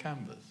on the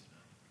canvas.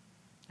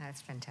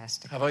 That's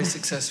fantastic. Have I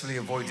successfully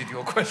avoided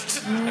your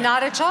question?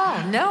 Not at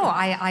all. No,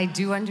 I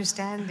do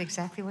understand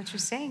exactly what you're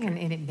saying, and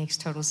it makes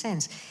total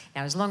sense.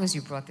 Now, as long as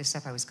you brought this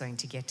up, I was going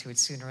to get to it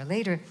sooner or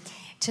later.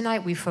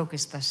 Tonight, we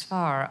focused thus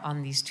far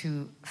on these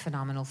two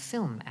phenomenal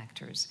film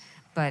actors.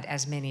 But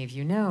as many of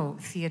you know,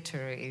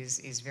 theater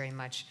is very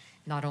much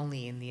not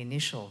only in the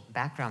initial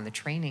background, the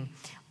training,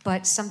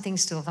 but something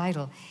still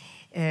vital.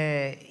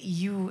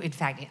 In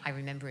fact, I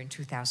remember in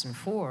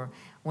 2004,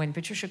 when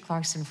Patricia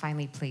Clarkson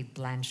finally played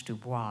Blanche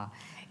Dubois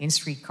in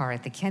Streetcar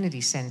at the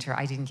Kennedy Center.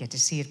 I didn't get to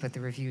see it, but the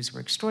reviews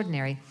were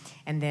extraordinary.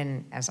 And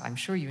then, as I'm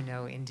sure you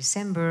know, in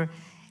December,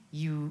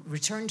 you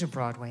returned to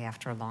Broadway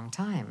after a long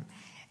time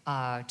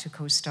to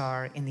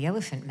co-star in The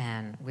Elephant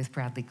Man with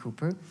Bradley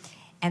Cooper.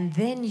 And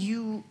then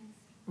you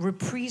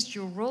reprised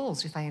your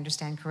roles, if I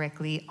understand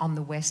correctly, on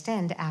the West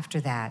End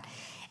after that.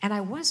 And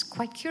I was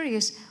quite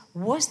curious,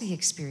 was the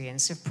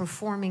experience of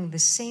performing the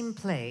same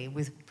play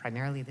with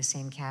primarily the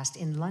same cast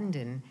in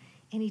London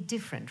any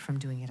different from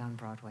doing it on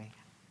Broadway?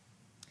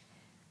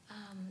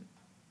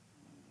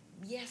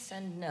 Yes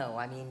and no.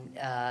 I mean,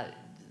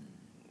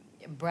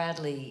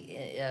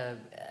 Bradley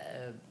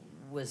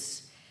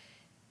was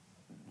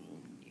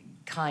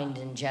kind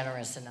and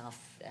generous enough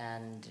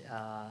and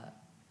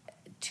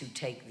to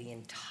take the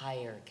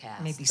entire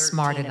cast, maybe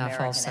smart enough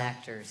American also,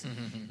 actors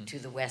to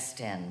the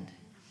West End.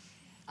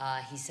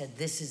 He said,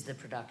 "This is the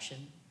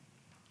production,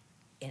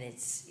 and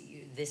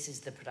this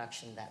is the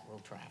production that will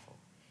travel.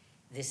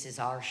 This is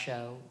our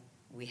show.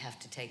 We have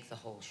to take the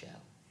whole show."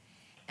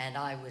 And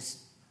I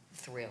was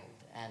thrilled.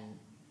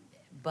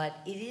 But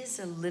it is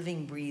a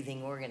living,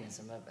 breathing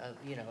organism,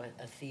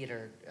 a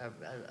theater,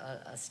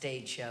 a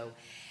stage show,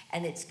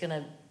 and it's going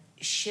to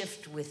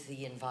shift with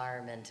the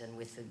environment and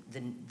with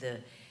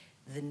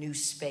the new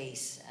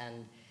space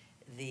and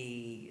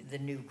the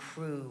new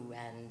crew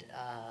and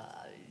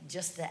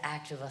just the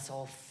act of us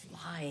all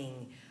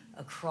flying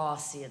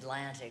across the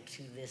Atlantic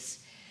to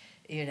this,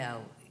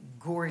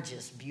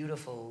 gorgeous,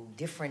 beautiful,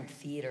 different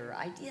theater.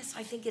 I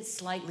think it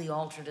slightly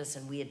altered us,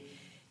 and we had,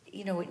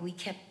 we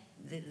kept,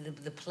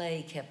 the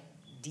play kept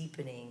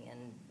deepening,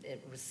 and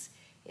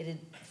it had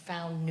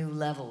found new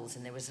levels,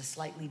 and there was a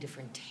slightly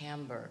different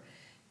timbre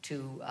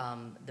to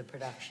the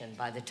production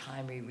by the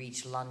time we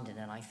reached London,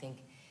 and I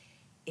think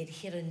it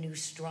hit a new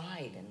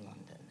stride in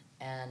London,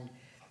 and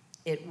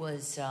it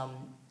was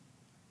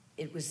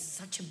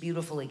such a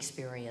beautiful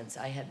experience.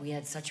 We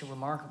had such a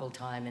remarkable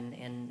time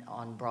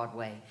on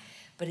Broadway,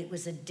 but it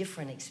was a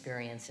different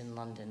experience in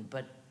London,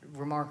 but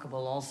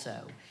remarkable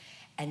also,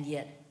 and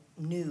yet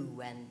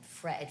new and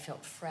it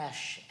felt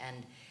fresh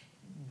and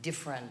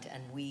different.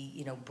 And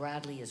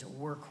Bradley is a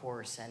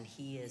workhorse, and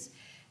he is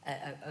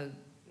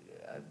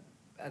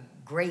a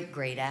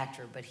great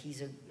actor, but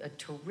he's a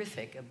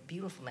terrific, a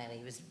beautiful man.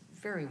 He was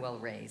very well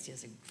raised. He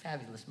has a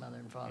fabulous mother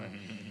and father,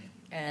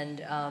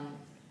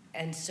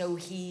 and so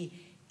he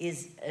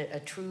is a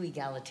true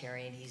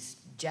egalitarian. He's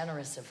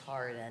generous of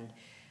heart,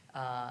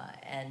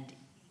 and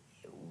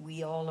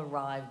we all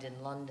arrived in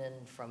London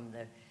from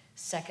the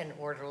second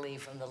orderly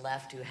from the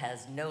left who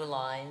has no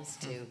lines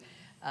to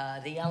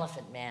the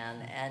Elephant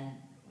Man, and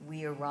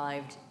we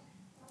arrived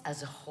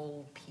as a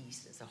whole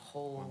piece, as a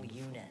whole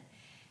unit,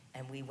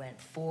 and we went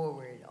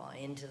forward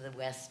into the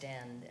West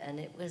End, and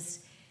it was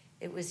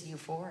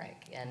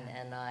euphoric, and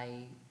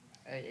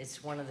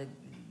it's one of the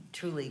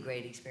truly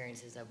great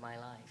experiences of my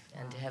life.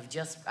 And to have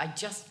I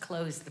just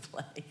closed the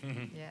play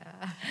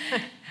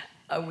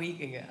a week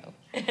ago.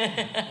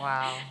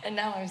 Wow. And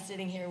now I'm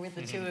sitting here with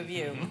the two of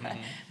you.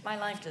 My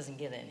life doesn't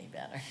get any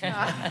better.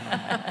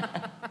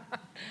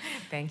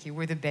 Thank you.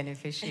 We're the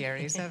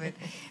beneficiaries of it.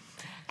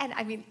 And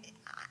I mean,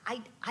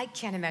 I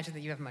can't imagine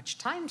that you have much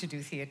time to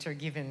do theater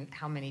given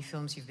how many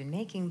films you've been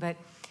making, but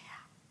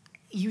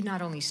you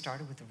not only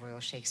started with the Royal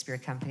Shakespeare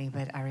Company,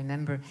 but I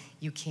remember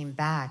you came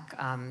back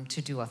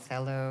to do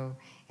Othello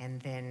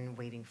and then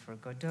Waiting for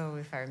Godot,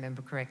 if I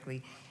remember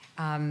correctly.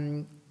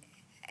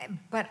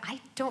 But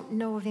I don't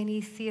know of any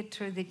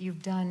theater that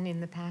you've done in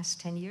the past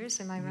 10 years,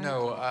 am I right?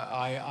 No,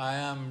 I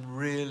am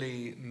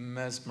really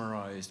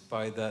mesmerized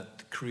by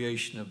that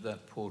creation of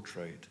that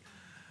portrait.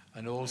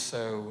 And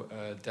also,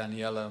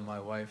 Daniela, my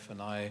wife,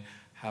 and I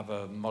have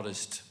a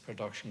modest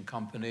production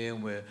company,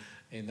 and we're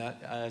in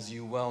that, as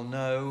you well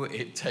know,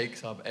 it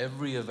takes up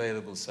every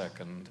available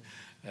second.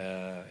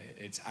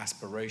 It's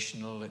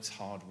aspirational, it's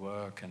hard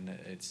work, and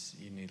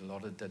you need a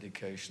lot of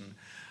dedication.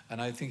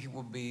 And I think it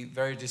would be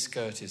very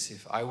discourteous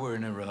if I were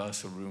in a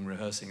rehearsal room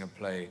rehearsing a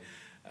play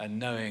and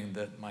knowing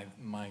that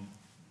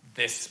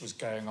this was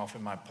going off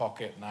in my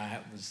pocket and I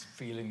was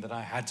feeling that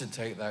I had to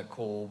take that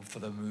call for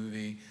the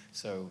movie.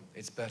 So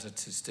it's better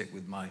to stick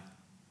with my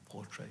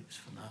portraits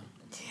for now.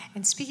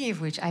 And speaking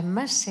of which, I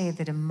must say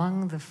that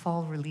among the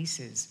fall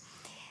releases,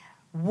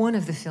 one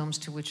of the films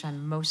to which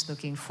I'm most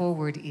looking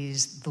forward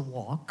is The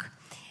Walk.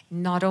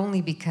 Not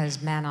only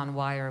because Man on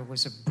Wire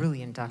was a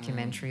brilliant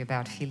documentary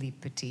about Philippe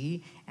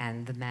Petit,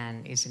 and the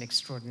man is an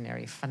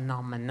extraordinary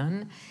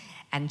phenomenon,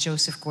 and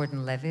Joseph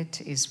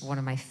Gordon-Levitt is one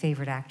of my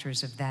favorite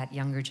actors of that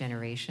younger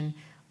generation,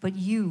 but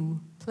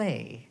you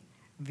play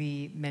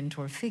the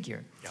mentor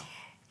figure. Yeah.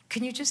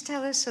 Can you just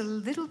tell us a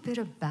little bit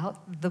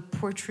about the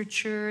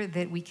portraiture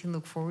that we can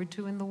look forward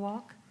to in The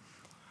Walk?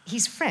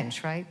 He's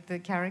French, right, the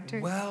character?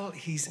 Well,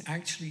 he's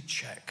actually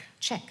Czech.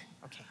 Czech,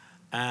 okay.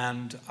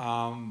 And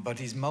but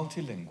he's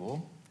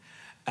multilingual,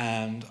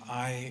 and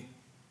I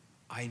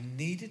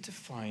needed to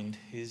find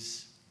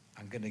his.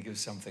 I'm going to give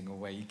something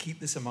away. You keep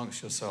this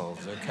amongst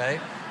yourselves, okay?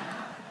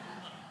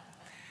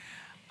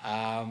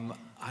 And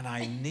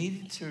I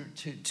needed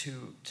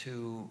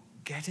to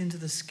get into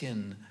the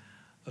skin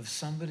of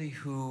somebody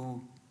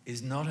who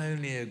is not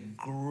only a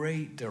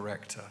great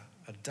director,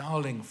 a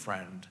darling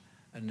friend,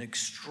 an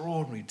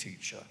extraordinary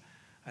teacher,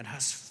 and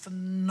has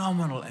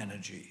phenomenal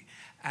energy,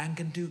 and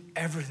can do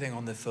everything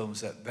on the film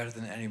set better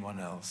than anyone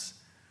else.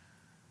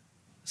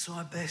 So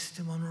I based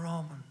him on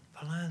Roman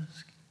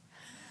Polanski.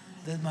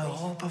 That my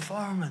whole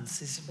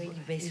performance is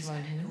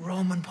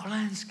Roman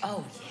Polanski.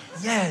 Oh,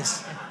 yes.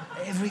 Yes.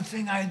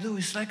 Everything I do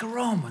is like a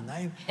Roman.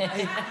 I'm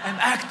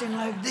acting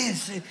like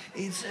this.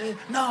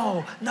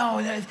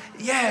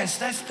 Yes,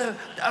 that's the,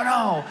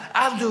 no,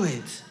 I'll do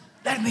it.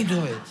 Let me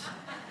do it.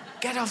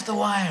 Get off the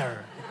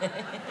wire.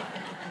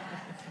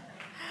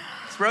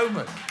 It's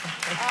Roman.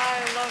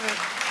 I love it.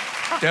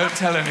 Don't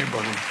tell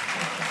anybody.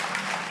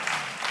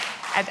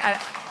 And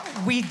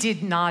we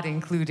did not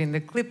include in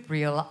the clip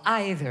reel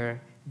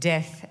either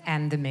Death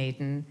and the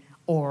Maiden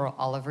or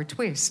Oliver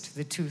Twist,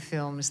 the two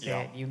films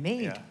that you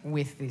made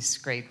with this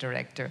great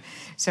director.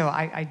 So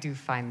I do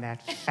find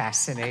that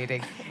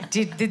fascinating.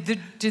 Did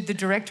the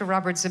director,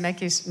 Robert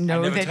Zemeckis,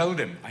 know that?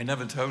 I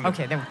never told him.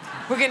 Okay, then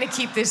we're going to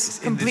keep this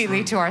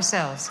completely to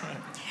ourselves.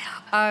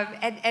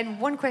 And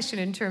one question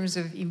in terms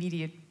of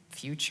immediate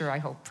future, I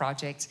hope,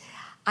 projects.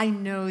 I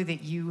know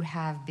that you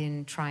have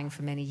been trying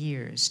for many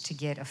years to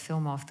get a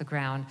film off the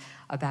ground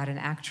about an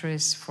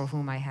actress for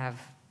whom I have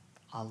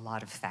a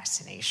lot of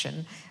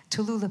fascination,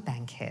 Tallulah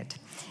Bankhead.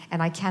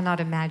 And I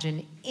cannot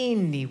imagine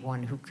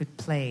anyone who could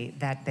play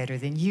that better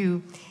than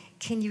you.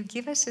 Can you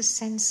give us a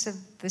sense of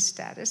the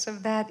status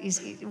of that?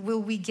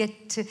 Will we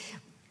get to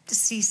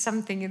see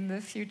something in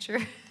the future?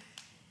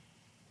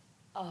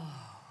 Oh.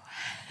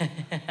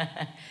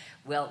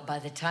 Well, by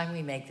the time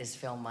we make this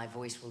film, my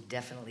voice will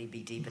definitely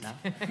be deep enough.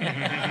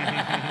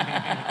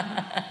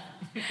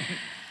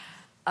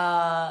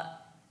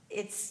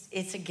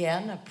 It's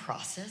again a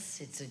process.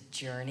 It's a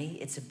journey.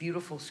 It's a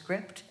beautiful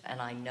script, and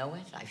I know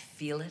it. I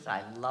feel it.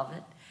 I love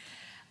it.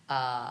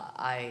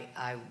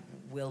 I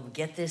will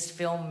get this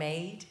film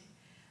made.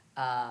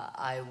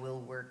 I will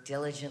work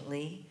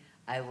diligently.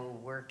 I will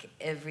work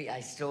every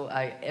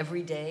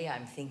day.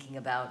 I'm thinking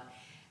about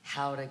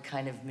how to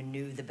kind of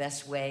maneuver the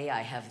best way.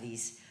 I have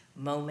these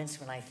moments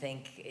when I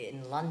think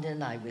in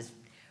London I was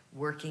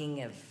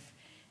working of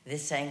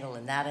this angle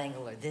and that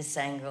angle or this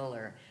angle,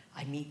 or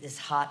I meet this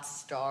hot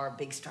star,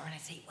 big star, and I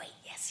say, wait,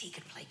 yes, he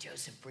could play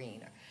Joseph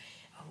Breen.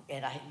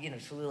 And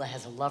Tallulah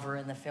has a lover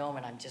in the film,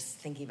 and I'm just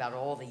thinking about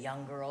all the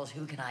young girls.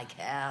 Who can I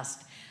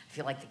cast? I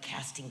feel like the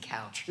casting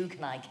couch. Who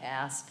can I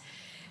cast?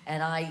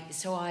 And I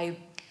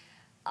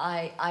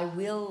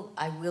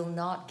will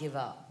not give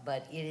up,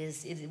 but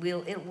it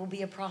will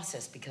be a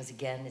process because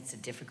again, it's a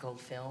difficult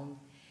film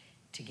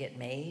to get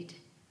made.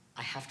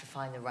 I have to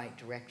find the right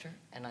director,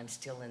 and I'm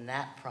still in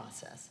that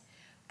process.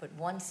 But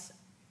once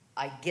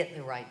I get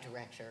the right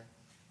director,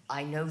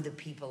 I know the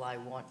people I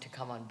want to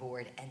come on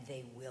board, and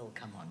they will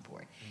come on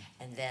board,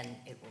 and then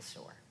it will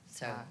soar.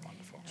 So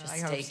wonderful. Just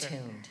stay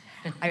tuned.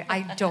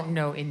 I don't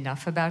know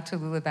enough about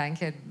Tallulah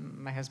Bankhead.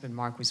 My husband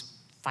Mark was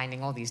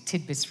finding all these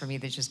tidbits for me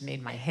that just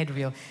made my head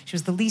reel. She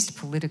was the least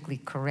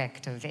politically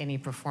correct of any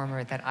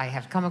performer that I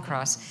have come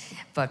across,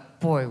 but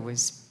boy,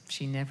 was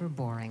she never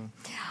boring.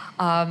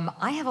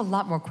 I have a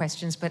lot more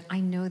questions, but I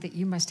know that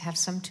you must have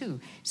some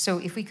too. So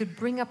if we could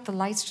bring up the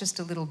lights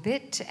just a little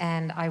bit,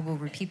 and I will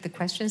repeat the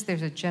questions.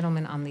 There's a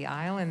gentleman on the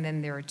aisle, and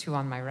then there are two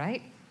on my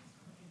right.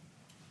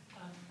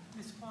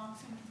 Ms.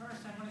 Clarkson,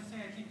 first I want to say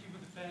I think you were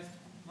the best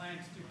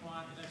Blanche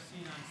Dubois that I've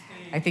seen on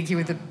stage. I think you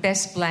were the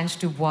best Blanche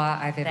Dubois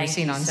I've ever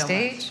seen on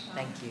stage.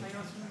 Thank you. I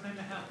also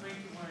remember how great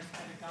you were as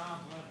Hedda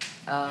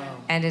Gabler.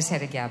 And as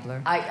Hedda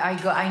Gabler.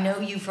 I know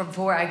you from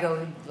before. I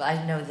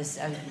know this.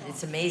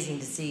 It's amazing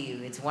to see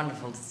you. It's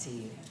wonderful to see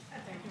you.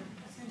 Thank you.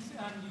 Since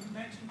you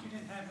mentioned you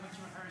didn't have much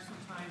rehearsal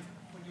time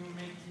when you were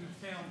making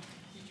the film,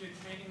 did your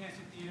training as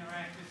a theater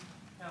actress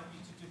help you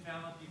to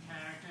develop your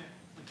character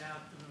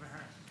without the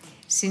rehearsal?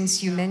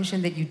 Since you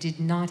mentioned that you did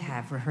not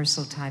have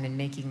rehearsal time in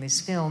making this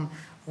film,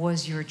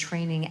 was your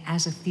training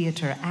as a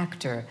theater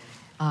actor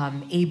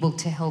able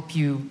to help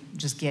you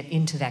just get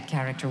into that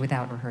character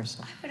without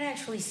rehearsal? I would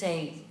actually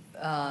say,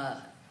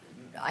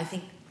 I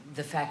think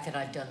the fact that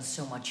I've done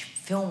so much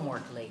film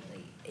work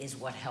lately is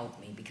what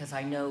helped me, because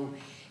I know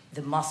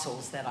the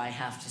muscles that I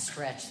have to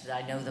stretch,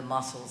 that I know the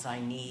muscles I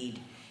need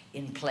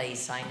in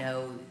place. I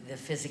know the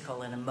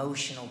physical and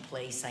emotional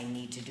place I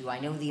need to do. I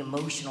know the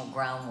emotional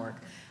groundwork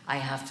I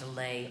have to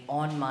lay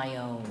on my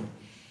own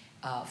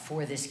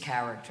for this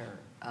character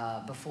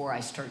before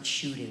I start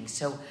shooting.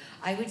 So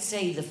I would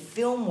say the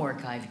film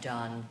work I've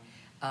done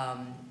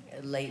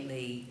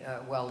lately,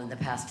 in the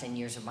past 10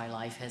 years of my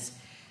life,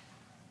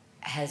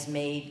 has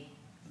made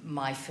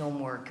my film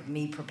work,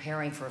 me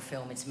preparing for a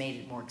film, it's made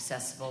it more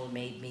accessible,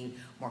 made me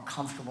more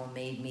comfortable,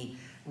 made me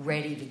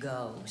ready to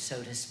go,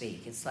 so to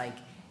speak. It's like,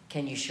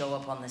 can you show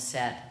up on the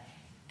set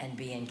and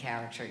be in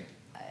character?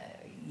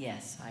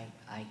 Yes,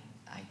 I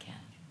can.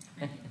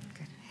 Good.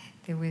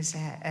 There was,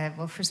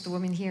 first the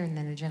woman here and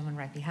then the gentleman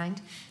right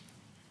behind.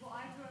 Well,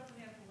 I grew up on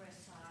the Upper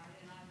West Side,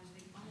 and I was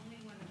the only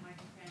one of my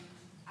friends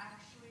who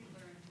actually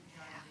learned to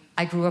drive.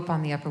 I grew up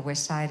on the Upper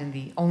West Side, and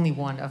the only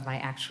one of my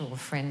actual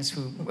friends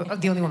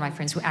the only one of my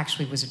friends who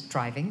actually was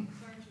driving,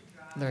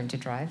 learned to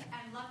drive.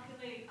 And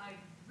luckily, I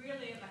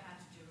rarely ever had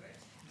to do it.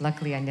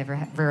 Luckily,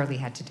 I rarely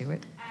had to do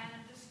it. And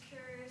I'm just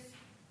curious,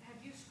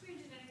 have you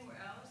screened it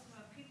anywhere else?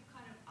 Are people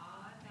kind of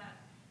odd that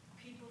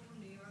people from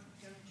New York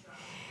don't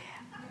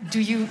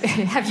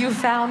drive? Have you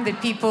found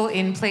that people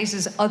in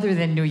places other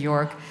than New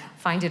York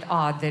find it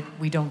odd that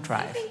we don't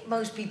drive? I think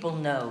most people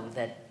know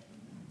that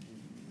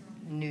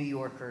New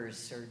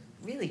Yorkers, or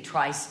really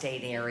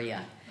tri-state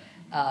area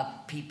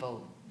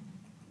people,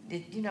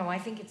 I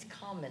think it's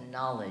common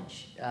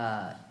knowledge.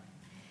 I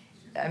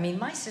mean,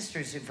 my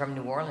sisters from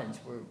New Orleans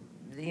were,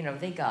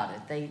 they got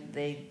it.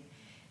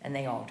 And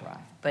they all drive.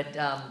 But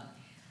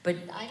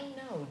I don't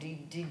know.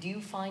 Did you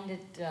find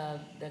it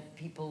that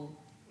people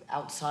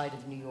outside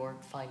of New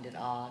York find it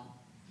odd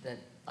that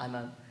I'm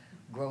a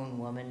grown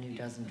woman who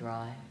doesn't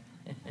drive?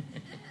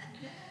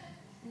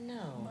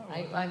 No,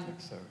 I don't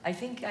think so. I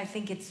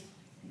think it's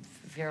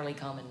fairly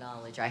common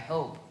knowledge, I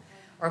hope.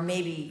 Or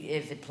maybe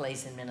if it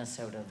plays in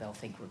Minnesota, they'll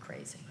think we're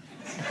crazy.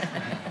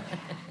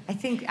 I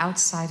think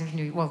outside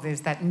of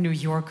there's that New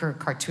Yorker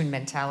cartoon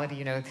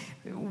mentality,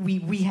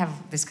 we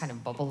have this kind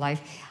of bubble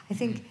life. I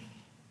think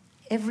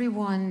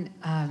everyone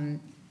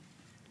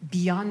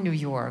beyond New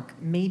York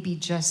may be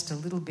just a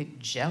little bit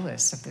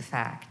jealous of the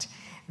fact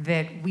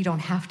that we don't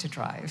have to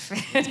drive.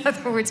 In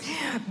other words,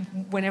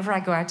 whenever I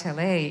go out to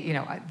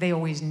LA, they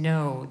always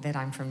know that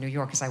I'm from New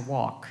York because I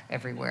walk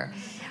everywhere.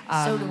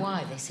 So do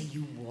I. They say,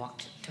 you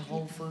walked to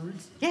Whole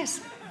Foods?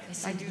 Yes,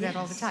 I do that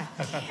all the time.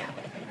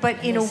 But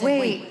And in a said,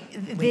 way,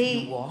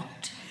 wait, you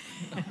walked?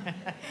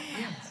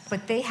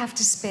 but they have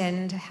to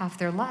spend half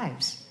their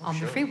lives on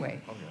the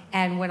freeway. Oh, yeah.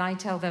 And when I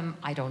tell them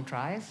I don't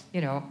drive,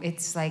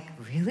 it's like,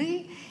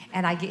 really?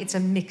 And it's a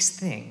mixed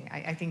thing.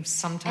 I think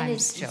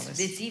sometimes jealous.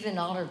 It's even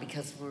odder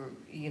because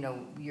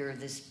you're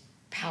this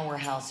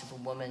powerhouse of a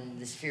woman,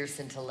 this fierce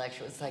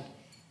intellectual. It's like,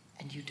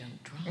 and you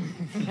don't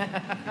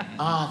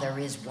drive. There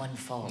is one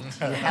fault.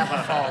 You have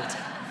a fault.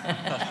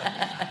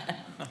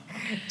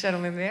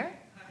 Gentleman there?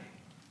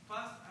 First,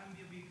 I'm a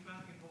big fan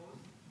of both.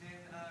 Then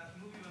the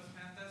movie was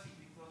fantastic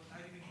because I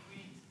live in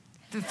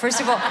Queens.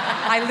 First of all,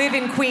 I live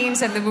in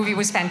Queens and the movie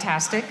was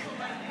fantastic.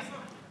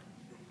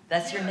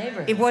 That's your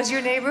neighborhood. It was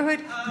your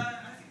neighborhood?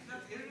 I think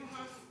that's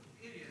Elmhurst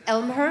area.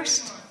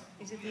 Elmhurst?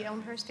 Is it the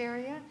Elmhurst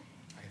area?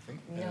 I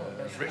think No.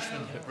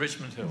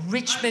 Richmond Hill.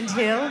 Richmond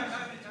Hill?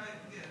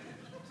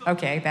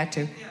 Okay, that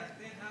too. Yeah,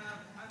 then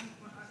I'm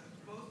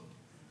both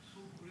so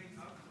great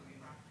actors.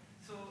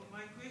 So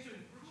my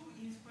question,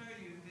 who inspired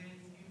you then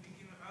you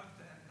became an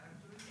actor and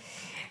actress?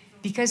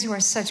 Because you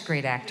are such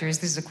great actors,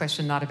 this is a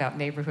question not about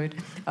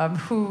neighborhood,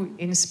 who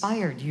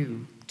inspired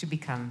you to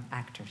become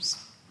actors?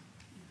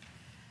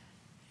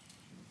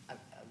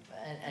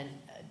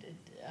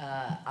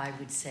 I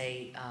would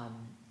say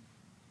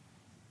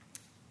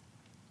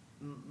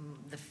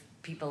the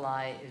people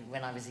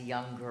when I was a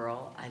young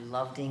girl, I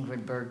loved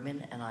Ingrid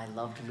Bergman and I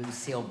loved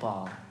Lucille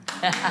Ball.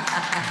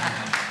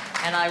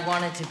 And I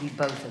wanted to be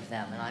both of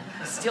them, and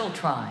I'm still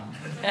trying.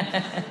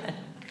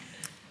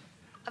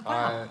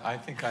 I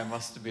think I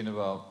must have been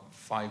about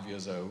 5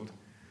 years old.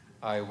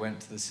 I went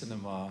to the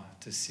cinema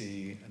to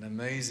see an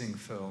amazing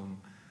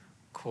film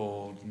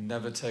called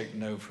Never Take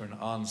No for an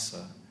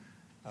Answer.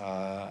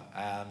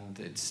 And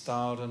it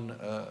starred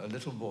a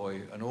little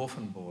boy, an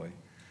orphan boy,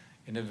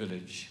 in a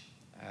village.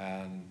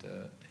 And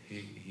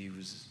he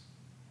was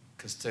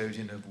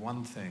custodian of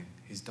one thing,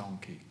 his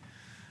donkey,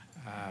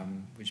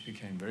 which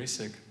became very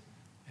sick,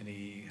 and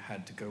he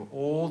had to go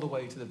all the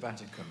way to the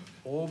Vatican,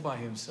 all by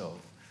himself,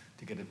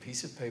 to get a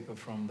piece of paper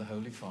from the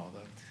Holy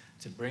Father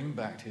to bring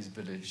back to his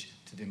village,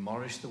 to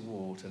demolish the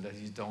wall, to let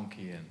his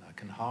donkey in. I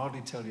can hardly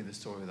tell you the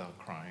story without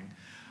crying.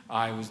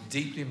 I was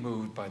deeply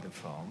moved by the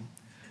film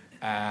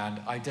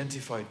and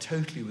identified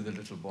totally with the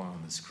little boy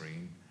on the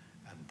screen,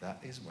 and that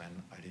is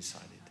when I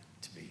decided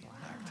to be an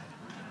actor.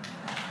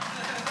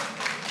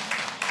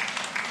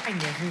 I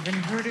never even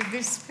heard of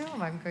this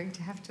film. I'm going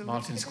to have to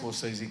Martin look it up.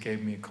 Scorsese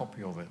gave me a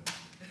copy of it.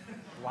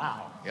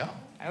 Wow. Yeah,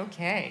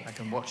 Okay. I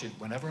can watch it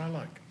whenever I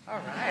like.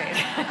 All right.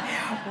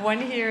 One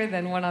here,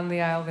 then one on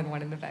the aisle, then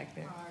one in the back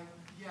there.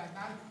 Yeah,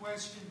 not a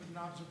question, but an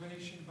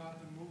observation about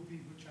the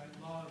movie, which I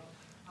love.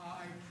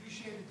 I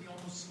appreciated the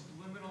almost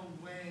subliminal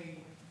way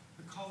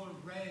the color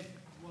red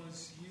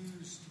was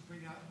used to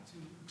bring out, to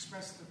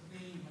express the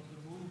theme of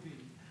the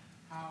movie.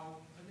 How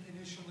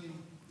initially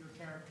your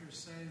character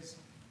says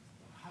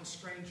how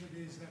strange it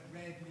is that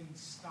red means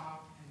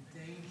stop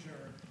and danger.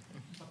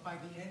 But by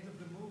the end of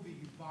the movie,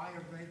 you buy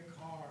a red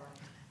car,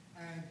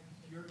 and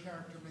your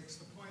character makes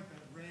the point that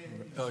red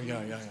is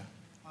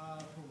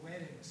for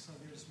weddings, so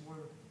there's more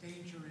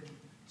danger in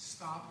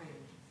stopping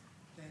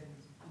than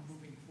in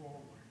moving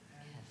forward.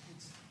 And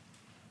this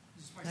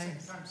is my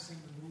second time seeing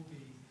the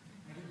movie.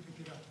 I didn't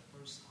pick it up the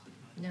first time.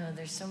 No,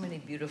 there's so many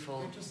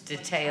beautiful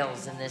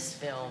details in this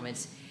film.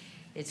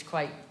 It's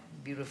quite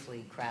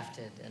beautifully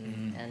crafted,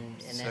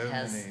 and So it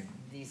has many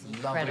these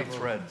lovely incredible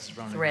threads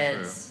running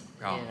threads,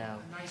 through. Yeah. you know.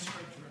 A nice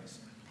red dress.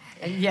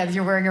 And yeah,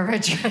 you're wearing a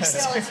red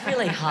dress. Well, it's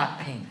really hot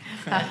pink.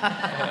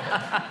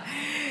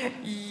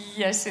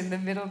 Yes, in the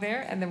middle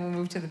there, and then we'll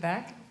move to the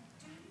back. Do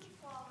you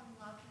fall in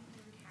love with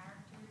your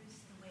characters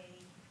the way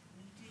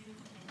we do, and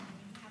when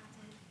you have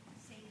to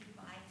say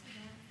goodbye to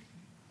them?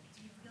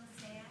 Do you feel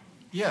sad?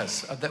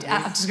 Yes. I'm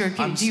just going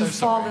to repeat. I'm Do you so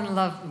fall sorry. in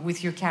love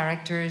with your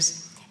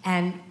characters,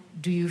 and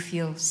do you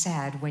feel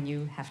sad when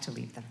you have to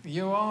leave them?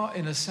 You are,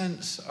 in a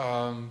sense,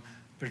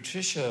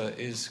 Patricia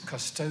is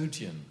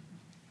custodian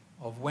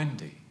of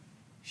Wendy.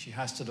 She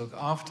has to look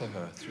after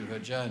her through her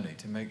journey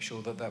to make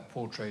sure that that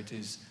portrait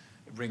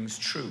rings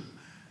true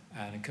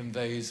and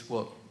conveys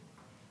what,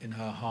 in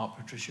her heart,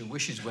 Patricia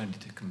wishes Wendy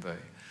to convey.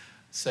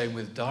 Same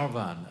with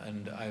Darvan,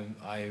 and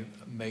I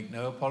make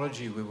no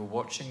apology. We were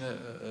watching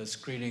a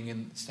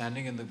screening,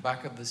 standing in the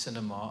back of the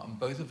cinema, and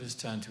both of us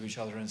turned to each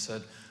other and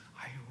said,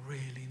 I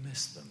really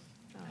miss them.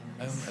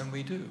 And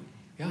we do.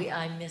 Yeah.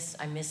 I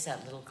miss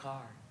that little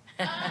car.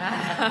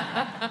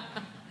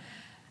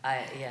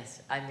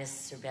 Yes, I miss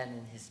Sir Ben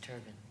and his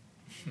turban.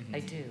 I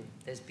do.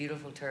 Those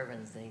beautiful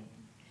turbans.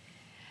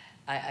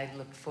 I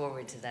look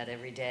forward to that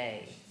every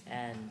day.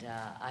 And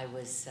I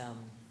was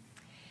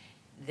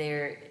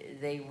there.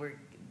 They were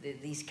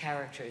these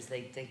characters.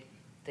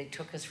 They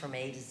took us from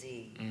A to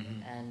Z,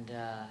 and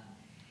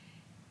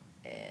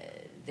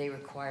they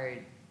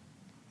required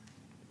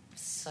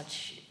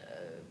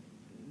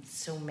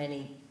so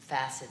many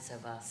facets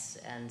of us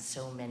and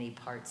so many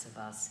parts of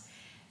us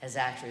as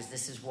actors.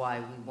 This is why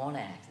we want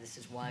to act. This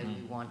is why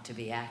we want to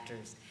be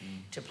actors,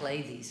 to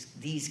play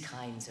these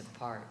kinds of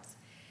parts.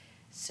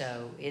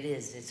 So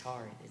it's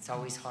hard. It's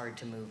always hard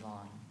to move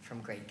on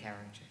from great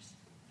characters.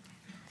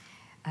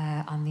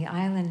 On the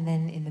aisle, and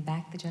then in the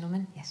back, the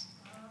gentleman. Yes.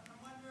 I'm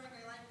wondering,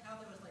 I like how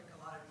there was like a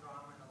lot of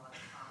drama and a lot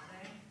of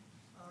comedy.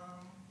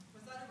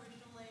 Was that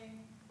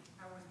originally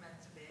how it was meant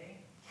to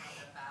be?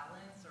 That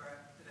balance,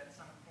 or did at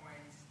some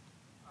point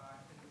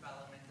in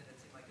development did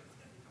it seem like it was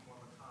going to become more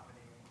of a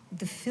comedy?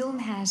 The film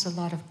has a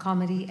lot of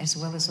comedy as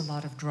well as a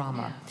lot of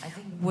drama. Yeah, I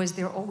think. Was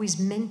there always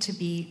meant to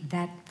be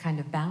that kind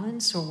of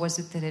balance, or was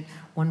it that at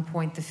one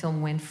point the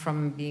film went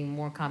from being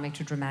more comic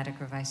to dramatic,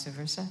 or vice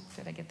versa?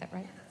 Did I get that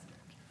right?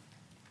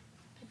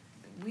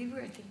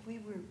 I think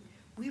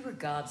we were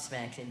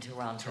gobsmacked in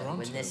Toronto when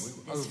We this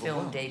were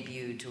film overwhelmed.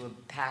 debuted to a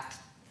packed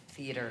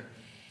theater,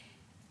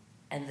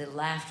 and the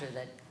laughter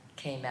that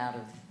came out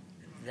of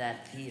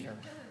that theater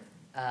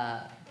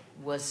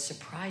was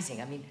surprising.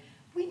 I mean,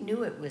 we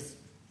knew it was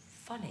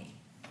funny,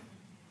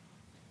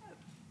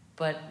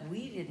 but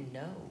we didn't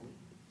know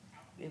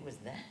it was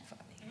that funny.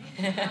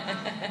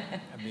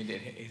 I mean,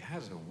 it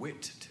has a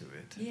wit to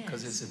it,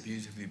 because Yes. it's a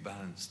beautifully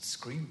balanced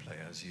screenplay,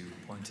 as you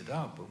pointed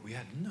out, but we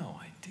had no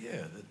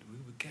idea that we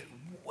would get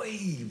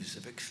waves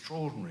of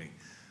extraordinary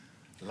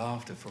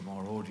laughter from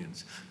our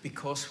audience,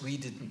 because we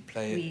didn't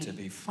play it to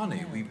be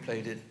funny, we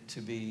played it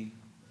to be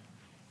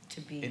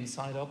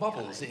inside our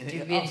bubbles.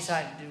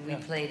 We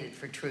played it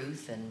for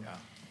truth, and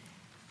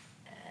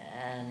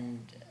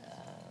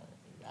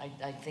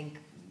I think,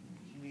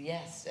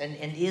 yes,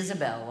 and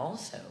Isabel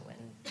also, and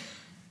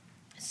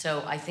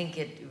so I think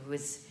it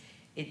was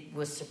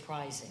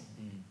surprising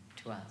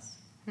to us.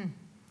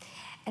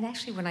 And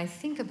actually, when I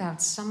think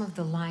about some of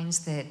the lines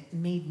that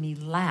made me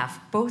laugh,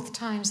 both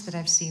times that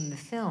I've seen the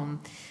film,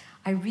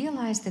 I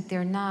realize that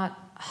they're not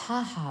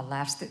ha-ha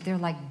laughs, that they're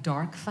like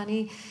dark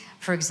funny.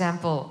 For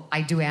example,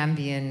 I do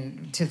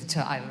Ambien,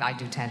 I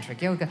do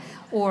Tantric Yoga,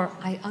 or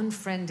I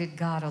unfriended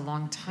God a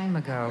long time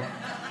ago.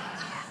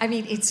 I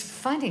mean, it's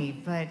funny,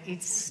 but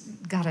it's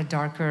got a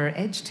darker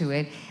edge to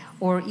it.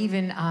 Or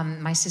even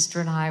my sister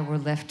and I were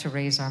left to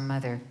raise our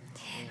mother.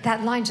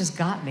 That line just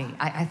got me.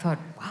 I thought,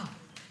 wow,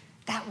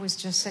 that was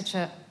just such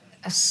a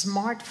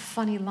smart,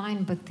 funny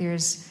line, but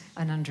there's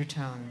an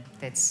undertone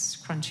that's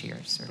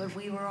crunchier. Sort of. But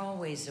we were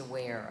always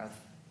aware of,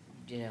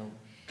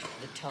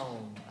 the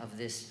tone of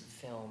this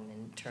film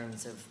in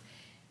terms of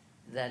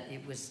that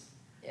it was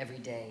every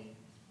day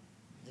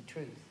the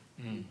truth.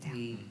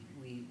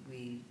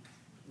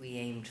 We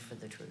aimed for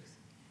the truth.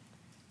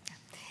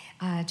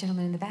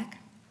 Gentleman in the back.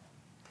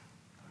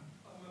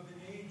 I'm of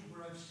an age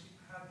where I've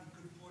had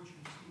the good fortune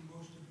to see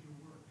most of your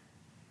work.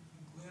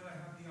 I'm glad I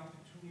have the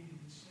opportunity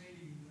to say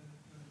to you that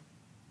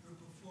your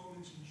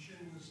performance in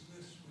Schindler's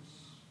List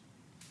was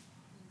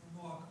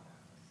remarkable.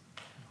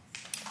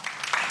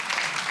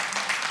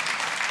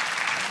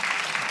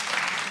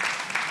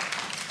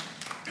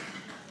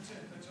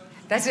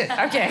 That's it.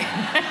 Okay.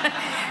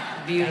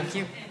 Beautiful. Thank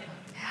you.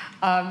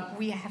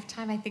 We have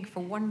time, I think, for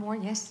one more.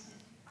 Yes?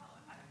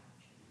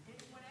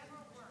 Whatever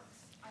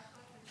works, I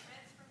thought the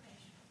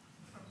transformation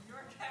from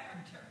your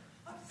character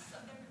of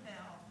Southern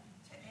Belle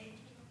to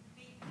aging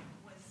Beaton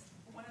was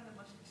one of the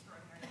most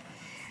extraordinary things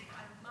I've seen.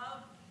 I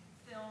love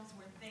films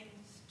where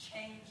things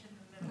change in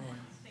the middle. Yeah.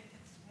 You think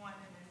it's one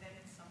and then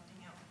it's something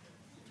else. Can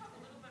you talk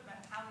a little bit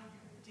about how you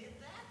did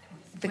that?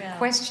 The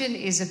question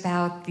is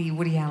about the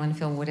Woody Allen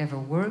film, Whatever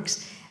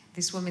Works.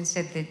 This woman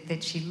said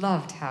that she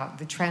loved how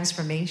the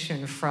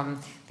transformation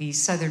from the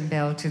Southern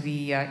Belle to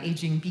the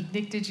aging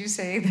beatnik, did you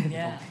say?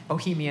 The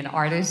bohemian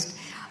artist.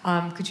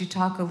 Could you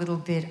talk a little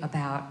bit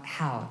about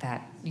how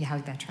that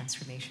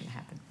transformation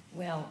happened?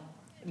 Well,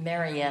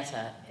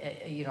 Marietta,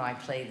 I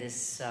play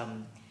this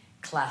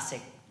classic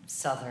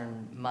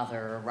Southern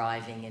mother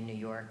arriving in New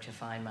York to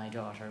find my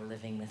daughter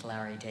living with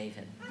Larry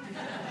David.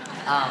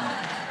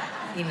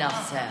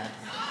 Enough said.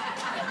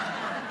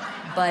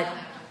 But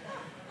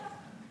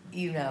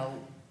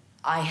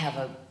I have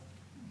a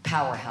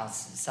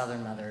powerhouse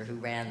Southern mother who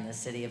ran the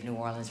city of New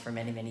Orleans for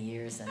many, many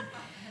years,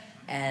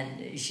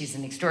 and she's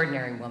an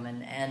extraordinary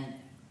woman. And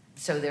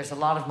so there's a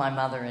lot of my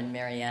mother in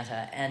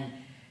Marietta. And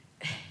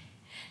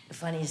the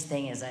funniest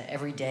thing is that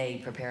every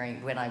day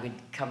preparing, when I would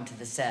come to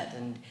the set,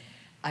 and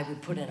I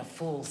would put in a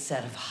full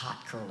set of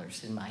hot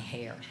curlers in my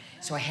hair.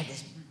 So I had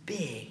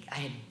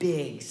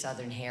big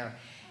Southern hair.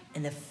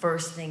 And the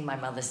first thing my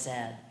mother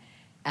said,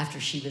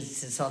 after she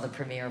saw the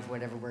premiere of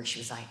Whatever Works, she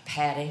was like,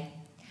 Patty,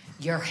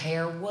 your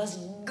hair was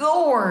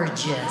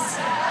gorgeous.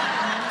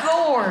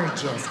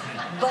 Gorgeous.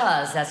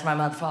 Buzz, that's my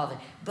mother, father.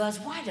 Buzz,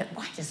 why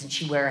doesn't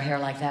she wear her hair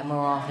like that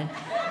more often?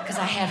 Because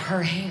I had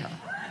her hair.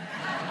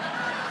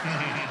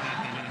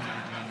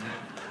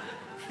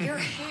 Your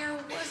hair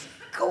was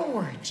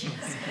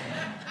gorgeous.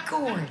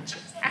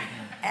 Gorgeous.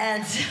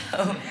 And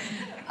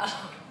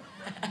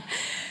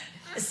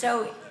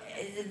so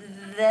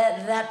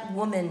that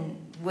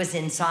woman was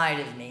inside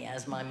of me,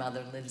 as my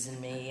mother lives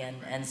in me,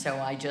 and so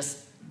I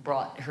just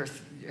brought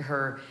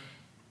her.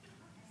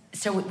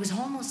 So it was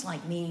almost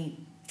like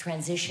me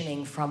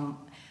transitioning from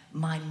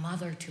my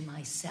mother to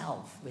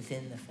myself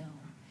within the film,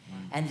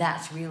 and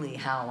that's really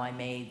how I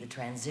made the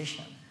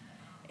transition.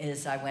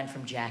 Is I went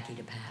from Jackie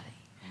to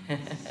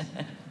Patty.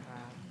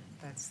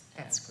 Wow,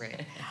 that's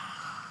great.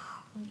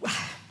 All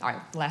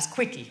right, last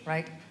quickie,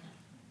 right? Do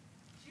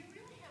you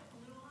really have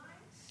blue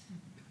eyes?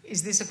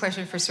 Is this a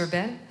question for Sir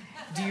Ben?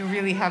 Do you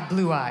really have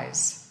blue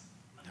eyes?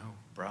 No,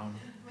 brown.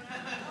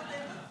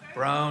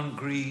 Brown,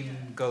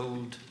 green,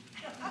 gold.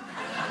 But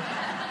anyhow,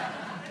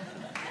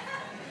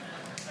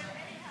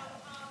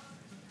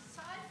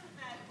 aside from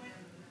that, when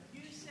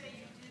you say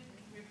you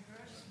didn't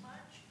rehearse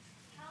much,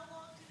 how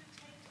long did it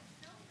take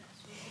to film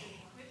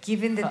this?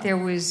 Given that there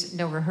was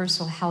no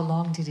rehearsal, how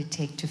long did it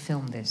take to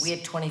film this? We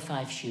had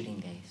 25 shooting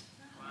days.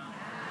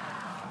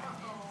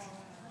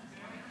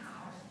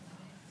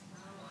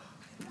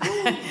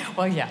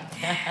 Well, yeah.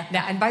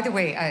 Now, and by the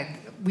way,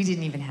 we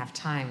didn't even have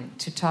time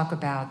to talk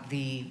about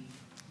the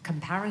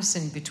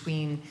comparison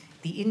between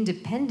the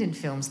independent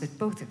films that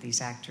both of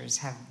these actors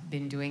have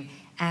been doing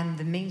and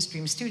the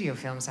mainstream studio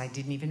films. I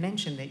didn't even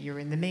mention that you're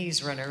in The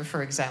Maze Runner,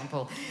 for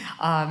example.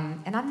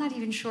 And I'm not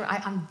even sure.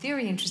 I'm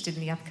very interested in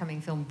the upcoming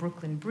film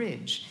Brooklyn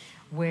Bridge,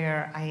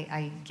 where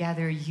I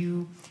gather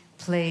you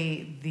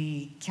play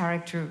the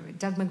character.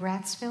 Doug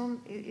McGrath's film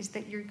is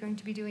that you're going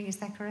to be doing. Is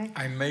that correct?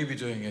 I may be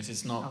doing it.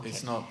 It's not. Okay.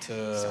 It's not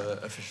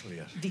official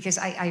yet. Because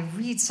I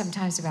read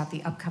sometimes about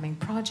the upcoming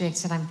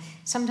projects, and I'm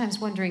sometimes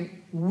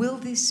wondering, will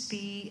this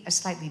be a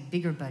slightly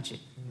bigger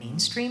budget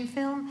mainstream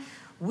film?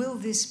 Will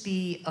this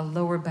be a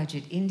lower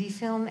budget indie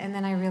film? And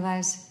then I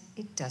realize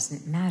it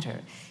doesn't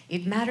matter.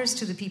 It matters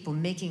to the people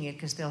making it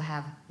because they'll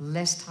have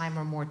less time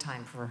or more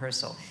time for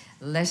rehearsal,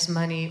 less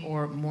money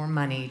or more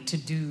money to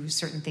do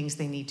certain things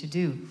they need to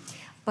do.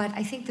 But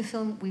I think the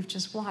film we've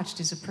just watched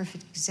is a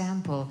perfect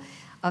example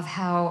of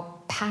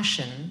how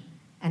passion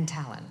and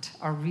talent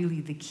are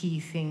really the key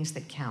things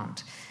that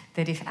count.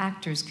 that if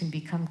actors can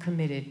become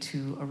committed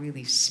to a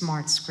really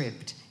smart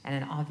script and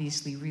an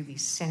obviously really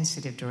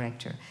sensitive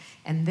director,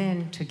 and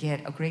then to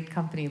get a great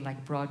company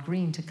like Broad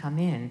Green to come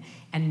in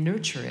and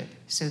nurture it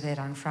so that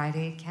on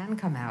Friday it can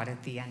come out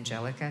at the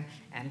Angelica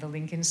and the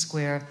Lincoln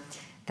Square,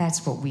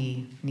 that's what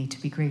we need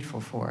to be grateful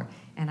for.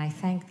 And I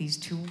thank these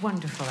two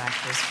wonderful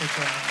actors for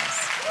joining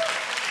us.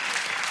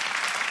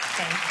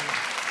 Thank you.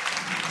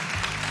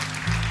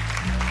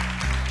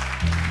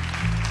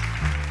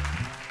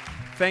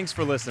 Thanks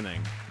for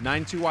listening.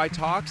 92Y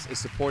Talks is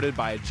supported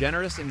by a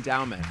generous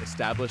endowment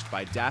established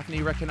by Daphne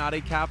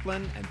Recanati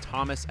Kaplan and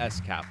Thomas S.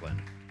 Kaplan.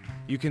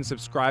 You can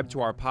subscribe to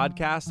our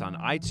podcast on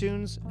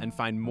iTunes and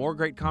find more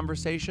great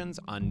conversations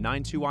on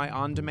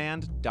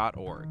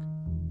 92yondemand.org.